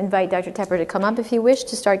was going to invite Dr. Tepper to come up if you wish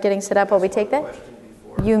to start getting set up while we take that.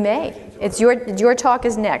 You may. It's your talk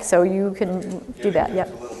is next, so you can do that. Yep.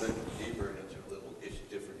 A little bit deeper into a little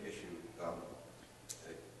different issue.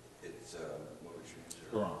 It's what was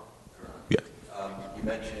your answer? Yeah. You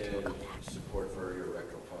mentioned support for your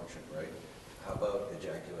erectile function, right? How about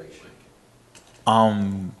ejaculation?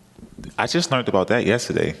 I just learned about that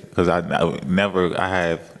yesterday because I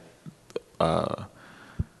have.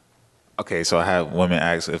 Okay, so I have women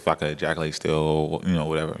ask if I could ejaculate still,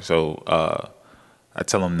 whatever. So I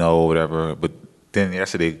tell them no, whatever. But then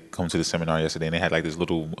yesterday, come to the seminar yesterday, and they had like this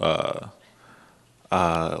little, what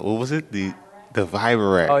was it? The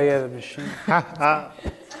Vibrator. Oh yeah, the machine.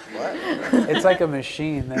 What? It's like a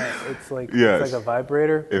machine that it's like a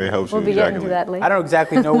vibrator. And it helps we'll you be ejaculate. getting to that later. I don't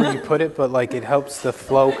exactly know where you put it, but like it helps the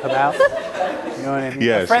flow come out. You know what I mean?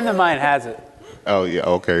 Yes. A friend of mine has it. Oh yeah,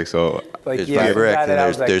 okay. So Like There's yeah, Vibrac, and I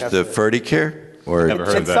was like, there's the Ferticare, or Never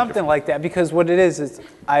heard of it's that. something like that because what it is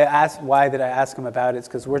I asked why did I ask him about it? It's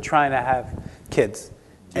because we're trying to have kids,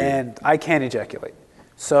 and I can't ejaculate,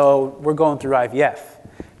 so we're going through IVF,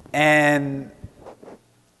 and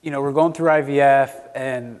we're going through IVF,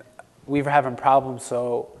 and we were having problems.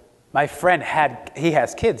 So my friend he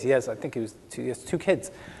has kids. He has he has 2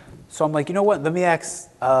 kids. So I'm like, you know what? Let me ask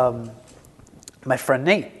my friend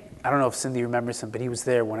Nate. I don't know if Cindy remembers him, but he was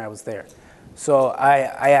there when I was there. So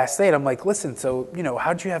I asked Nate, I'm like, listen, so,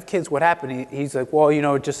 how'd you have kids? What happened? He's like, well,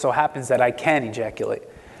 it just so happens that I can ejaculate.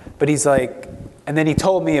 But he's like, and then he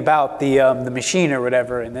told me about the machine or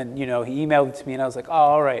whatever, and then, he emailed it to me, and I was like, oh,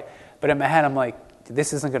 all right. But in my head, I'm like,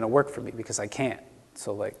 this isn't going to work for me because I can't.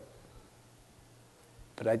 So,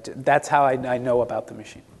 but that's how I know about the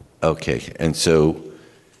machine. okay. And so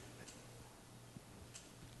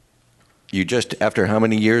you just, after how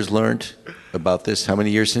many years, learned about this? How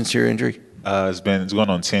many years since your injury? It's going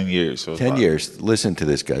on 10 years. So 10 years. Listen to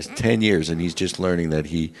this, guys. 10 years, and he's just learning that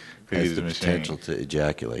he has the machine. potential to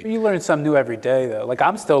ejaculate. You learn something new every day, though. Like,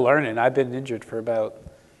 I'm still learning. I've been injured for about,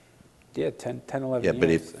 10, 11 Yeah,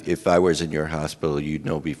 years. but if I was in your hospital, you'd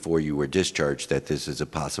know before you were discharged that this is a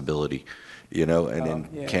possibility, and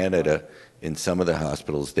in Canada, in some of the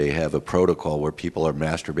hospitals, they have a protocol where people are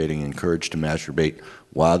masturbating, encouraged to masturbate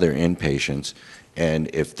while they're inpatients. And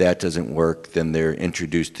if that doesn't work, then they're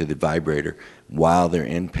introduced to the vibrator while they're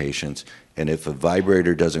inpatients. And if a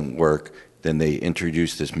vibrator doesn't work, then they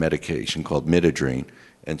introduce this medication called midodrine.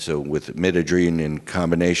 And so with midodrine in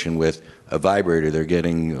combination with a vibrator, they're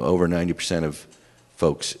getting over 90% of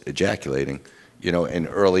folks ejaculating, and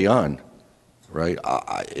early on, right?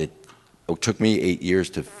 It took me 8 years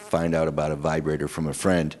to find out about a vibrator from a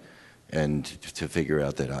friend and to figure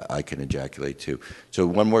out that I can ejaculate too. So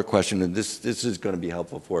one more question, and this is going to be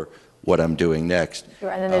helpful for what I'm doing next.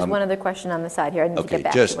 Sure, and then there's one other question on the side here. I need to get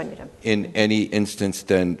back to when you're done. In any instance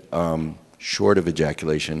then, short of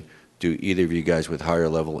ejaculation, do either of you guys with higher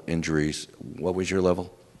level injuries, what was your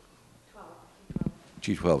level?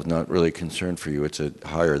 T12 is not really a concern for you. It's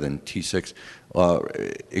higher than T6.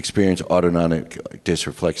 Experience autonomic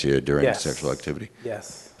dysreflexia during sexual activity?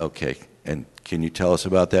 Yes. Okay. And can you tell us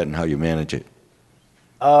about that and how you manage it?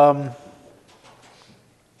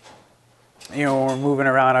 You know, when we're moving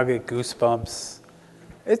around, I'll get goosebumps.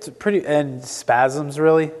 It's pretty, and spasms,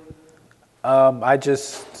 really. I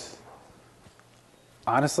just,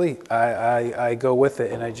 honestly, I go with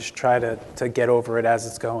it, and I just try to get over it as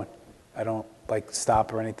it's going. I don't, like,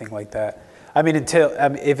 stop or anything like that. I mean,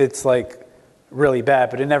 if it's, like, really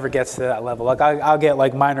bad, but it never gets to that level. Like, I'll get,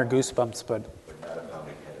 like, minor goosebumps, but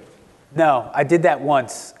no, I did that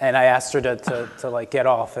once, and I asked her to like, get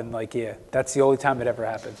off, and, like, yeah, that's the only time it ever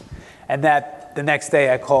happened. And that, the next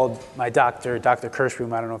day, I called my doctor, Dr.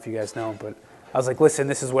 Kirschroom. I don't know if you guys know him, but I was like, listen,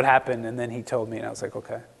 this is what happened, and then he told me, and I was like,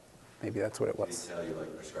 okay, maybe that's what it was. Did he tell you,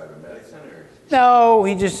 like, prescribe a medicine, or? No,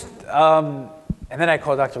 he just, and then I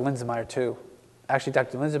called Dr. Linsenmeyer, too. Actually,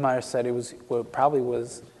 Dr. Linsenmeyer said it was, well, it probably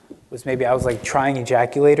was maybe I was, like, trying to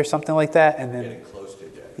ejaculate or something like that, and then... Getting close to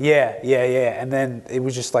ejaculate. Yeah. And then it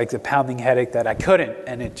was just like the pounding headache that I couldn't,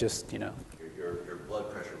 and it just, you know. Your blood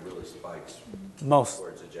pressure really spikes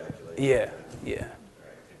towards ejaculation. Yeah. All right,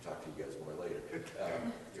 I can talk to you guys more later.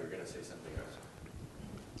 You were going to say something else.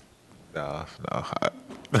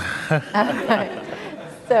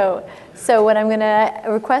 No. So what I'm going to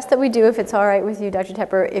request that we do, if it's all right with you, Dr.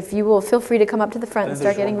 Tepper, if you will feel free to come up to the front and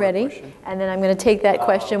start getting ready, and then I'm going to take that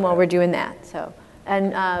question while we're doing that. So,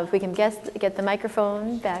 and if we can get the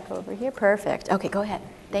microphone back over here. Perfect. Okay, go ahead.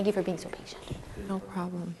 Thank you for being so patient. No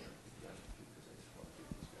problem.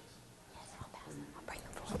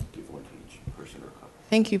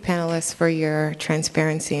 Thank you, panelists, for your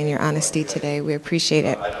transparency and your honesty today. We appreciate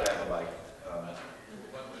it.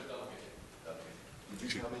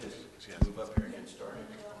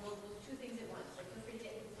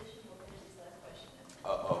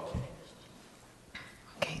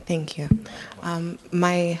 Okay, thank you.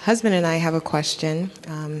 My husband and I have a question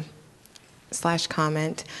 /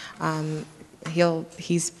 comment.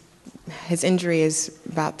 His injury is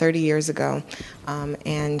about 30 years ago,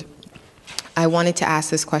 and I wanted to ask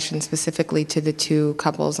this question specifically to the two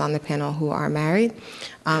couples on the panel who are married.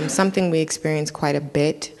 Something we experience quite a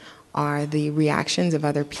bit are the reactions of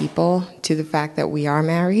other people to the fact that we are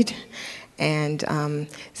married. And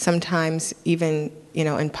sometimes even,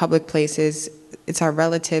 in public places, it's our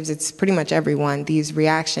relatives, it's pretty much everyone, these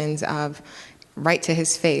reactions of right to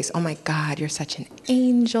his face, oh my God, you're such an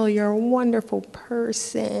angel, you're a wonderful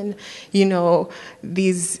person.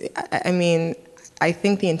 I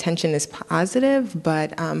think the intention is positive,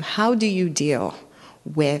 but how do you deal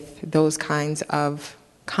with those kinds of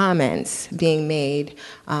comments being made,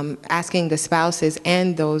 asking the spouses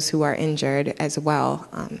and those who are injured as well?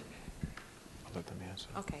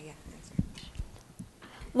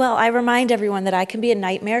 Well, I remind everyone that I can be a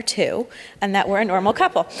nightmare too, and that we're a normal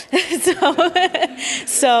couple.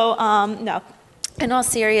 No. In all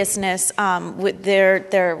seriousness, we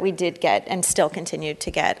did get and still continue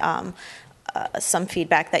to get some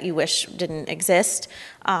feedback that you wish didn't exist.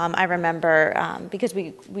 I remember because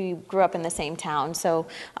we grew up in the same town, so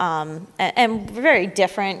and we're very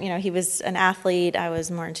different. He was an athlete, I was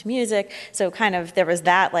more into music, so kind of there was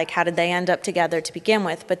that, like, how did they end up together to begin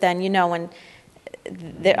with? But then when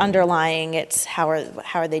the underlying, it's how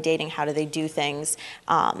are they dating, how do they do things,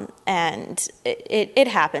 and it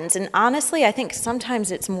happens. And honestly, I think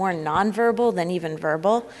sometimes it's more nonverbal than even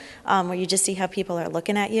verbal, where you just see how people are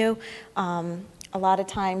looking at you. A lot of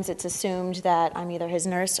times it's assumed that I'm either his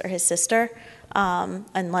nurse or his sister,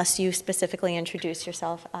 unless you specifically introduce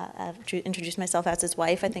myself as his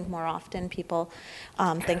wife. I think more often people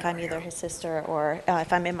think I'm either his sister or,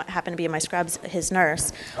 if I happen to be in my scrubs, his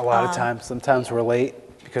nurse. A lot of times. Sometimes we're late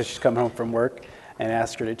because she's coming home from work and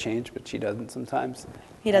ask her to change, but she doesn't sometimes.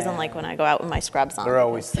 He doesn't like when I go out with my scrubs on. They're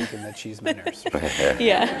always thinking that she's my nurse.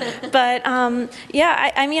 Yeah. But,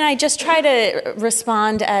 I just try to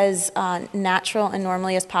respond as natural and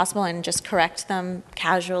normally as possible and just correct them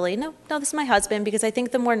casually. No, this is my husband, because I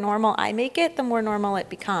think the more normal I make it, the more normal it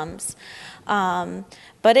becomes.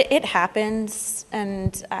 But it happens,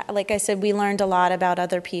 and like I said, we learned a lot about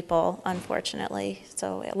other people, unfortunately.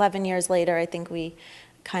 So 11 years later, I think we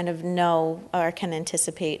kind of know or can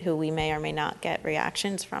anticipate who we may or may not get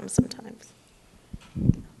reactions from sometimes.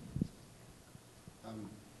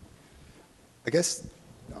 I guess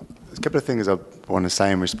there's a couple of things I want to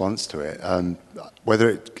say in response to it.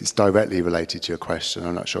 Whether it's directly related to your question,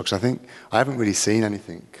 I'm not sure, because I think I haven't really seen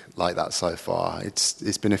anything like that so far.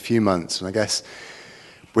 It's been a few months, and I guess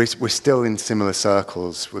we're still in similar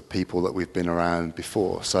circles with people that we've been around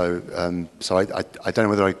before. So I don't know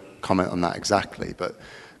whether I comment on that exactly, but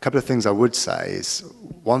a couple of things I would say is,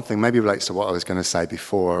 one thing maybe relates to what I was going to say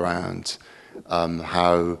before around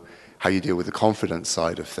how you deal with the confidence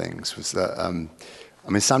side of things, was that, I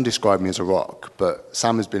mean, Sam described me as a rock, but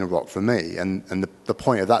Sam has been a rock for me, and the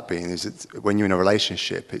point of that being is that when you're in a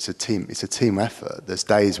relationship, it's a team effort. There's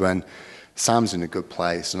days when Sam's in a good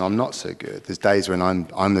place and I'm not so good. There's days when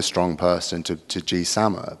I'm the strong person to G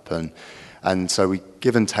Sam up, and so we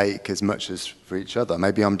give and take as much as for each other.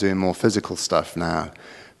 Maybe I'm doing more physical stuff now,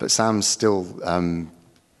 but Sam's still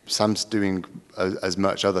Sam's doing as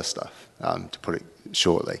much other stuff, to put it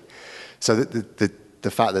shortly. So the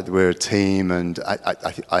fact that we're a team, and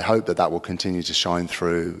I hope that will continue to shine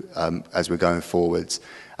through as we're going forwards,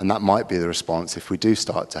 and that might be the response if we do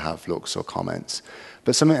start to have looks or comments.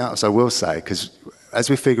 But something else I will say, because as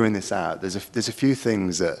we're figuring this out, there's a few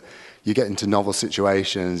things that you get into novel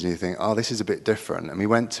situations and you think, oh, this is a bit different. And we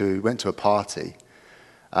went to a party,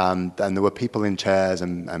 and there were people in chairs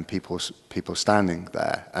and people standing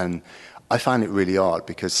there, and I found it really odd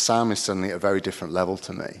because Sam is suddenly at a very different level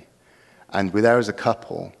to me. And we're there as a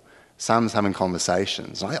couple, Sam's having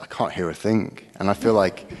conversations, and I can't hear a thing. And I feel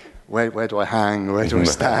like, where do I hang? Where do I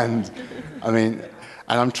stand? I mean,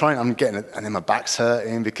 and I'm getting it, and then my back's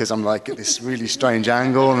hurting because I'm like at this really strange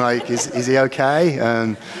angle, and like, is he okay?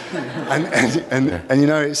 And you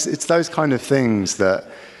know, it's those kind of things that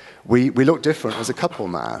we look different as a couple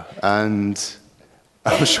now, and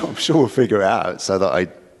I'm sure we'll figure it out so that I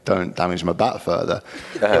don't damage my back further,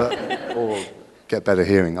 or get better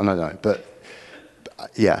hearing. I don't know, but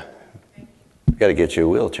yeah. Got to get you a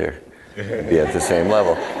wheelchair. Be at the same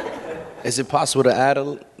level. Is it possible to add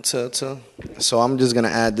so I'm just going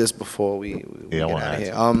to add this before we get out of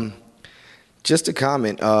here. Just a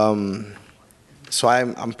comment. So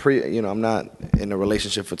I'm I'm not in a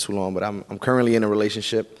relationship for too long, but I'm currently in a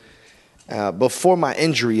relationship. Before my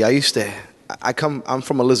injury, I'm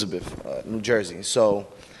from Elizabeth, New Jersey. So,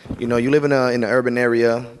 you know, you live in an urban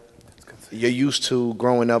area. You're used to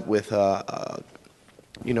growing up with, around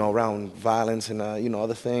violence and,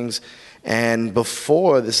 other things. And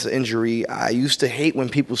before this injury, I used to hate when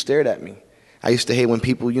people stared at me. I used to hate when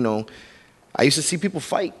people, I used to see people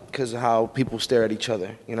fight because of how people stare at each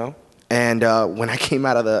other, And when I came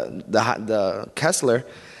out of the Kessler,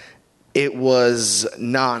 it was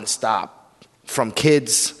nonstop, from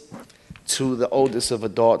kids to the oldest of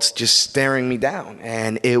adults, just staring me down.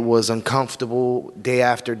 And it was uncomfortable day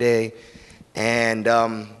after day. And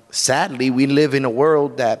sadly, we live in a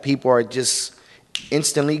world that people are just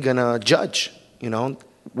instantly gonna judge,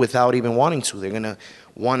 without even wanting to. They're gonna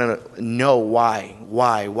want to know why,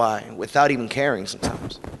 without even caring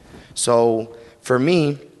sometimes. So for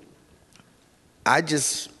me, I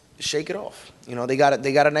just shake it off. They got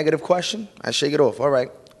a negative question, I shake it off. All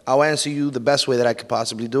right, I'll answer you the best way that I could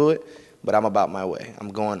possibly do it, but I'm about my way.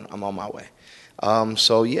 I'm on my way.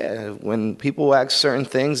 So yeah, when people ask certain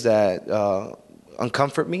things that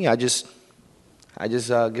uncomfort me, I just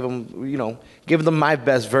give them my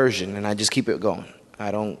best version, and I just keep it going.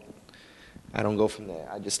 I don't go from there.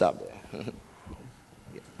 I just stop there.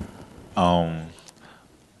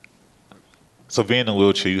 So being in a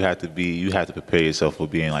wheelchair, you have to prepare yourself for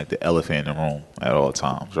being like the elephant in the room at all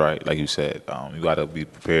times, right? Like you said, you got to be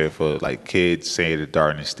prepared for like kids saying the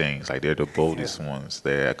darndest things. Like they're the boldest ones.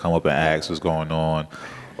 They come up and ask what's going on,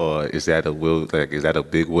 or is that a wheel? Like is that a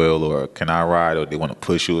big wheel, or can I ride? Or they want to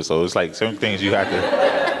push you. So it's like certain things you have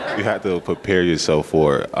to prepare yourself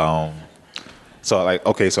for. So like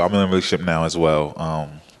so I'm in a relationship now as well.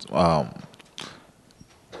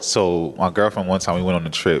 So my girlfriend, one time we went on a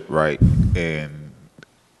trip, right, and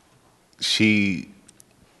she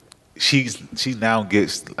now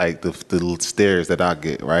gets like the stares that I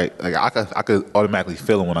get, right? Like I could automatically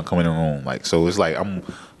feel them when I come in the room, like, so it's like I'm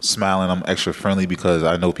smiling, I'm extra friendly because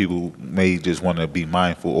I know people may just want to be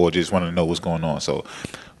mindful or just want to know what's going on. So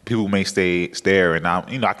people may stare, and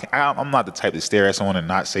I'm not the type to stare at someone and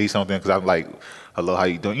not say something because I'm like, hello, how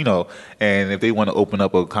you doing, and if they want to open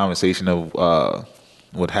up a conversation of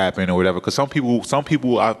what happened or whatever, because some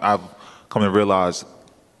people I've come to realize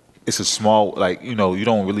it's a small, like, you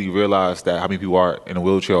don't really realize that how many people are in a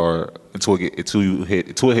wheelchair until it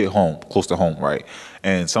hit home, close to home, right?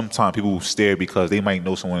 And sometimes people stare because they might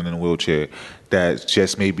know someone in a wheelchair that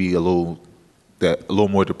just may be a little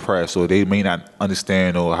more depressed, or they may not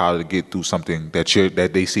understand or how to get through something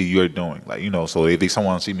that they see you're doing, like, so if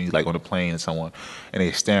someone see me like on a plane and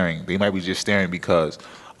they're staring, they might be just staring because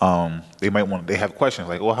they have questions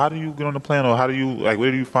like, well, how do you get on the plan, or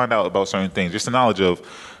where do you find out about certain things? Just the knowledge of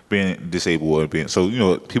being disabled or being,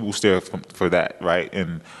 so, people stare for that, right?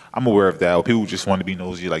 And I'm aware of that. Or people just want to be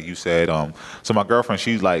nosy, like you said. So my girlfriend,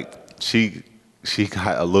 she's like, she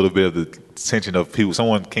got a little bit of the attention of people.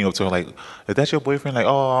 Someone came up to her like, is that your boyfriend? Like,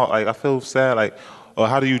 oh, like, I feel sad. Like, or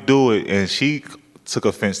how do you do it? And she took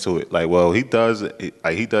offense to it. Like, well, he does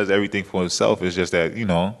everything for himself. It's just that,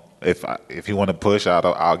 if he want to push,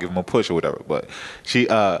 I'll give him a push or whatever. But she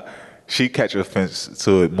catch offense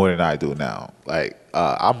to it more than I do now. Like,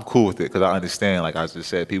 I'm cool with it because I understand. Like I just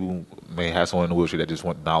said, people may have someone in the wheelchair that just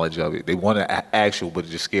want knowledge of it. They want to ask you, but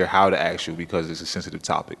they're just scared how to ask you because it's a sensitive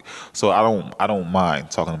topic. So I don't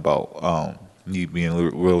mind talking about me being in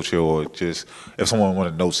a wheelchair, or just if someone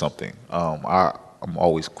want to know something. I'm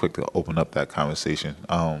always quick to open up that conversation.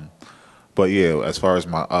 But yeah, as far as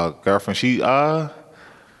my girlfriend, she was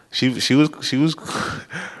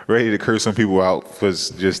ready to curse some people out for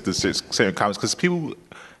just the certain comments, because people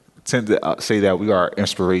tend to say that we are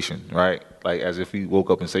inspiration, right? Like as if we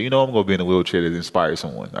woke up and say, I'm going to be in a wheelchair to inspire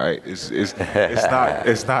someone, right?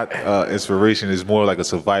 It's not inspiration. It's more like a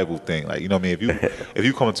survival thing. Like, what I mean? If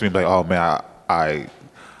you come up to me and be like, oh man, I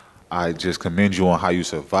just commend you on how you're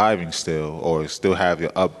surviving still, or still have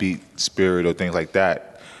your upbeat spirit or things like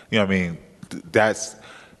that. What I mean?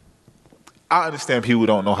 I understand people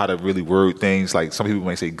don't know how to really word things. Like some people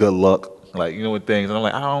may say good luck, like, with things. And I'm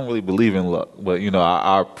like, I don't really believe in luck, but,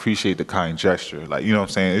 I appreciate the kind gesture. Like, what I'm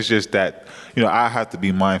saying? It's just that, I have to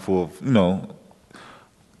be mindful of,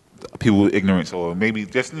 people with ignorance, or maybe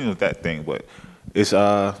just, that thing. But it's,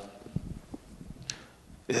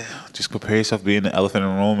 just prepare yourself to be in the elephant in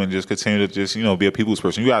the room and just continue to just, be a people's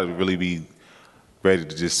person. You got to really be ready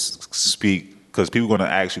to just speak, because people are going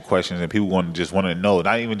to ask you questions and people want to just want to know.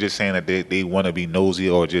 Not even just saying that they want to be nosy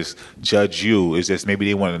or just judge you. It's just maybe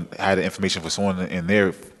they want to have the information for someone in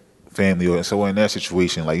their family or someone in their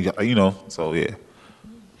situation. Like, so yeah.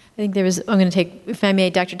 I think I'm going to take, if I may,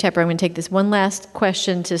 Dr. Tepper, I'm going to take this one last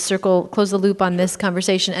question to close the loop on this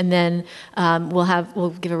conversation, and then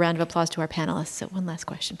we'll give a round of applause to our panelists. So one last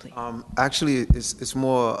question, please. Actually, it's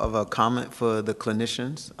more of a comment for the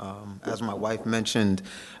clinicians. As my wife mentioned,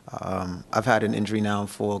 I've had an injury now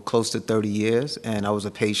for close to 30 years, and I was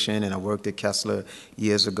a patient, and I worked at Kessler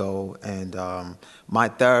years ago, and my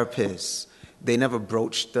therapist, they never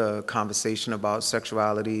broached the conversation about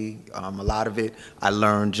sexuality. A lot of it I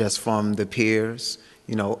learned just from the peers,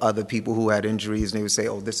 other people who had injuries, and they would say,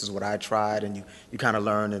 oh, this is what I tried, and you kind of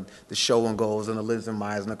learn, and the Schoen-Goals and the Lindsay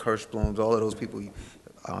Myers and the Kirschblums, all of those people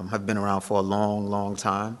have been around for a long, long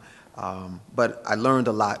time. But I learned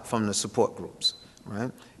a lot from the support groups,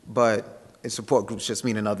 right? But support groups just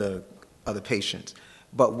meaning other patients.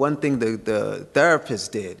 But one thing the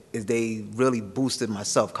therapists did is they really boosted my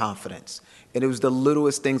self-confidence. And it was the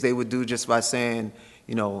littlest things they would do, just by saying,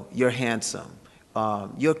 you're handsome,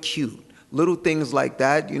 you're cute. Little things like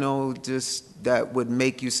that, just that would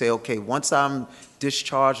make you say, okay, once I'm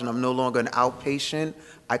discharged and I'm no longer an outpatient,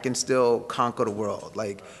 I can still conquer the world.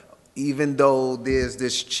 Like, even though there's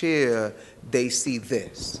this chair, they see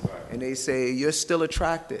this. And they say, you're still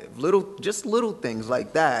attractive. Just little things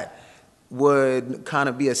like that would kind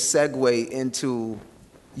of be a segue into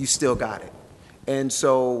you still got it. And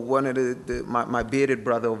so one of my bearded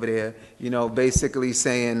brother over there, basically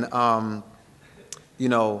saying,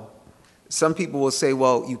 some people will say,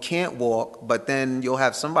 well, you can't walk, but then you'll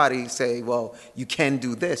have somebody say, well, you can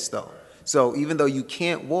do this though. So even though you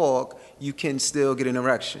can't walk, you can still get an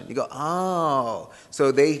erection. You go, oh.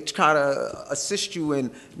 So they try to assist you in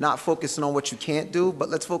not focusing on what you can't do, but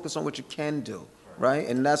let's focus on what you can do, right?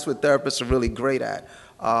 And that's what therapists are really great at.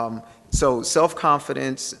 So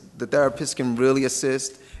self-confidence, the therapist can really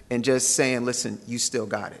assist in just saying, listen, you still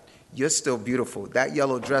got it. You're still beautiful. That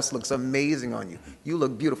yellow dress looks amazing on you. You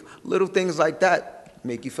look beautiful. Little things like that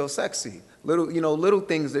make you feel sexy. Little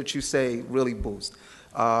things that you say really boost.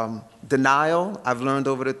 Denial, I've learned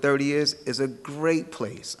over the 30 years, is a great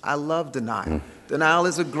place. I love denial. Denial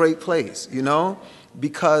is a great place,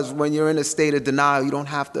 because when you're in a state of denial, you don't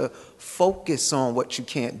have to focus on what you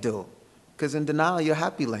can't do. Because in denial, you're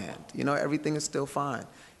happy land. Everything is still fine.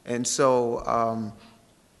 And so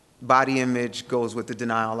body image goes with the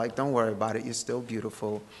denial. Like, don't worry about it. You're still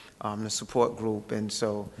beautiful. The support group. And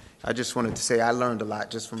so I just wanted to say I learned a lot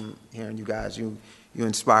just from hearing you guys. You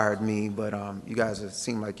inspired me, but you guys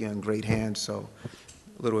seem like you're in great hands. So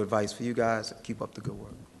a little advice for you guys. Keep up the good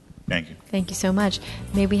work. Thank you. Thank you so much.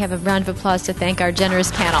 May we have a round of applause to thank our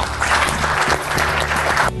generous panel.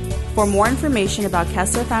 For more information about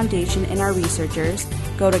Kessler Foundation and our researchers,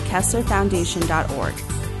 go to kesslerfoundation.org.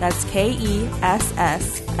 That's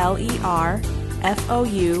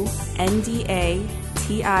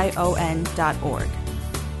KESSLERFOUNDATION.org.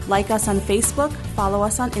 Like us on Facebook, follow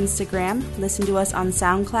us on Instagram, listen to us on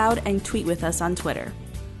SoundCloud, and tweet with us on Twitter.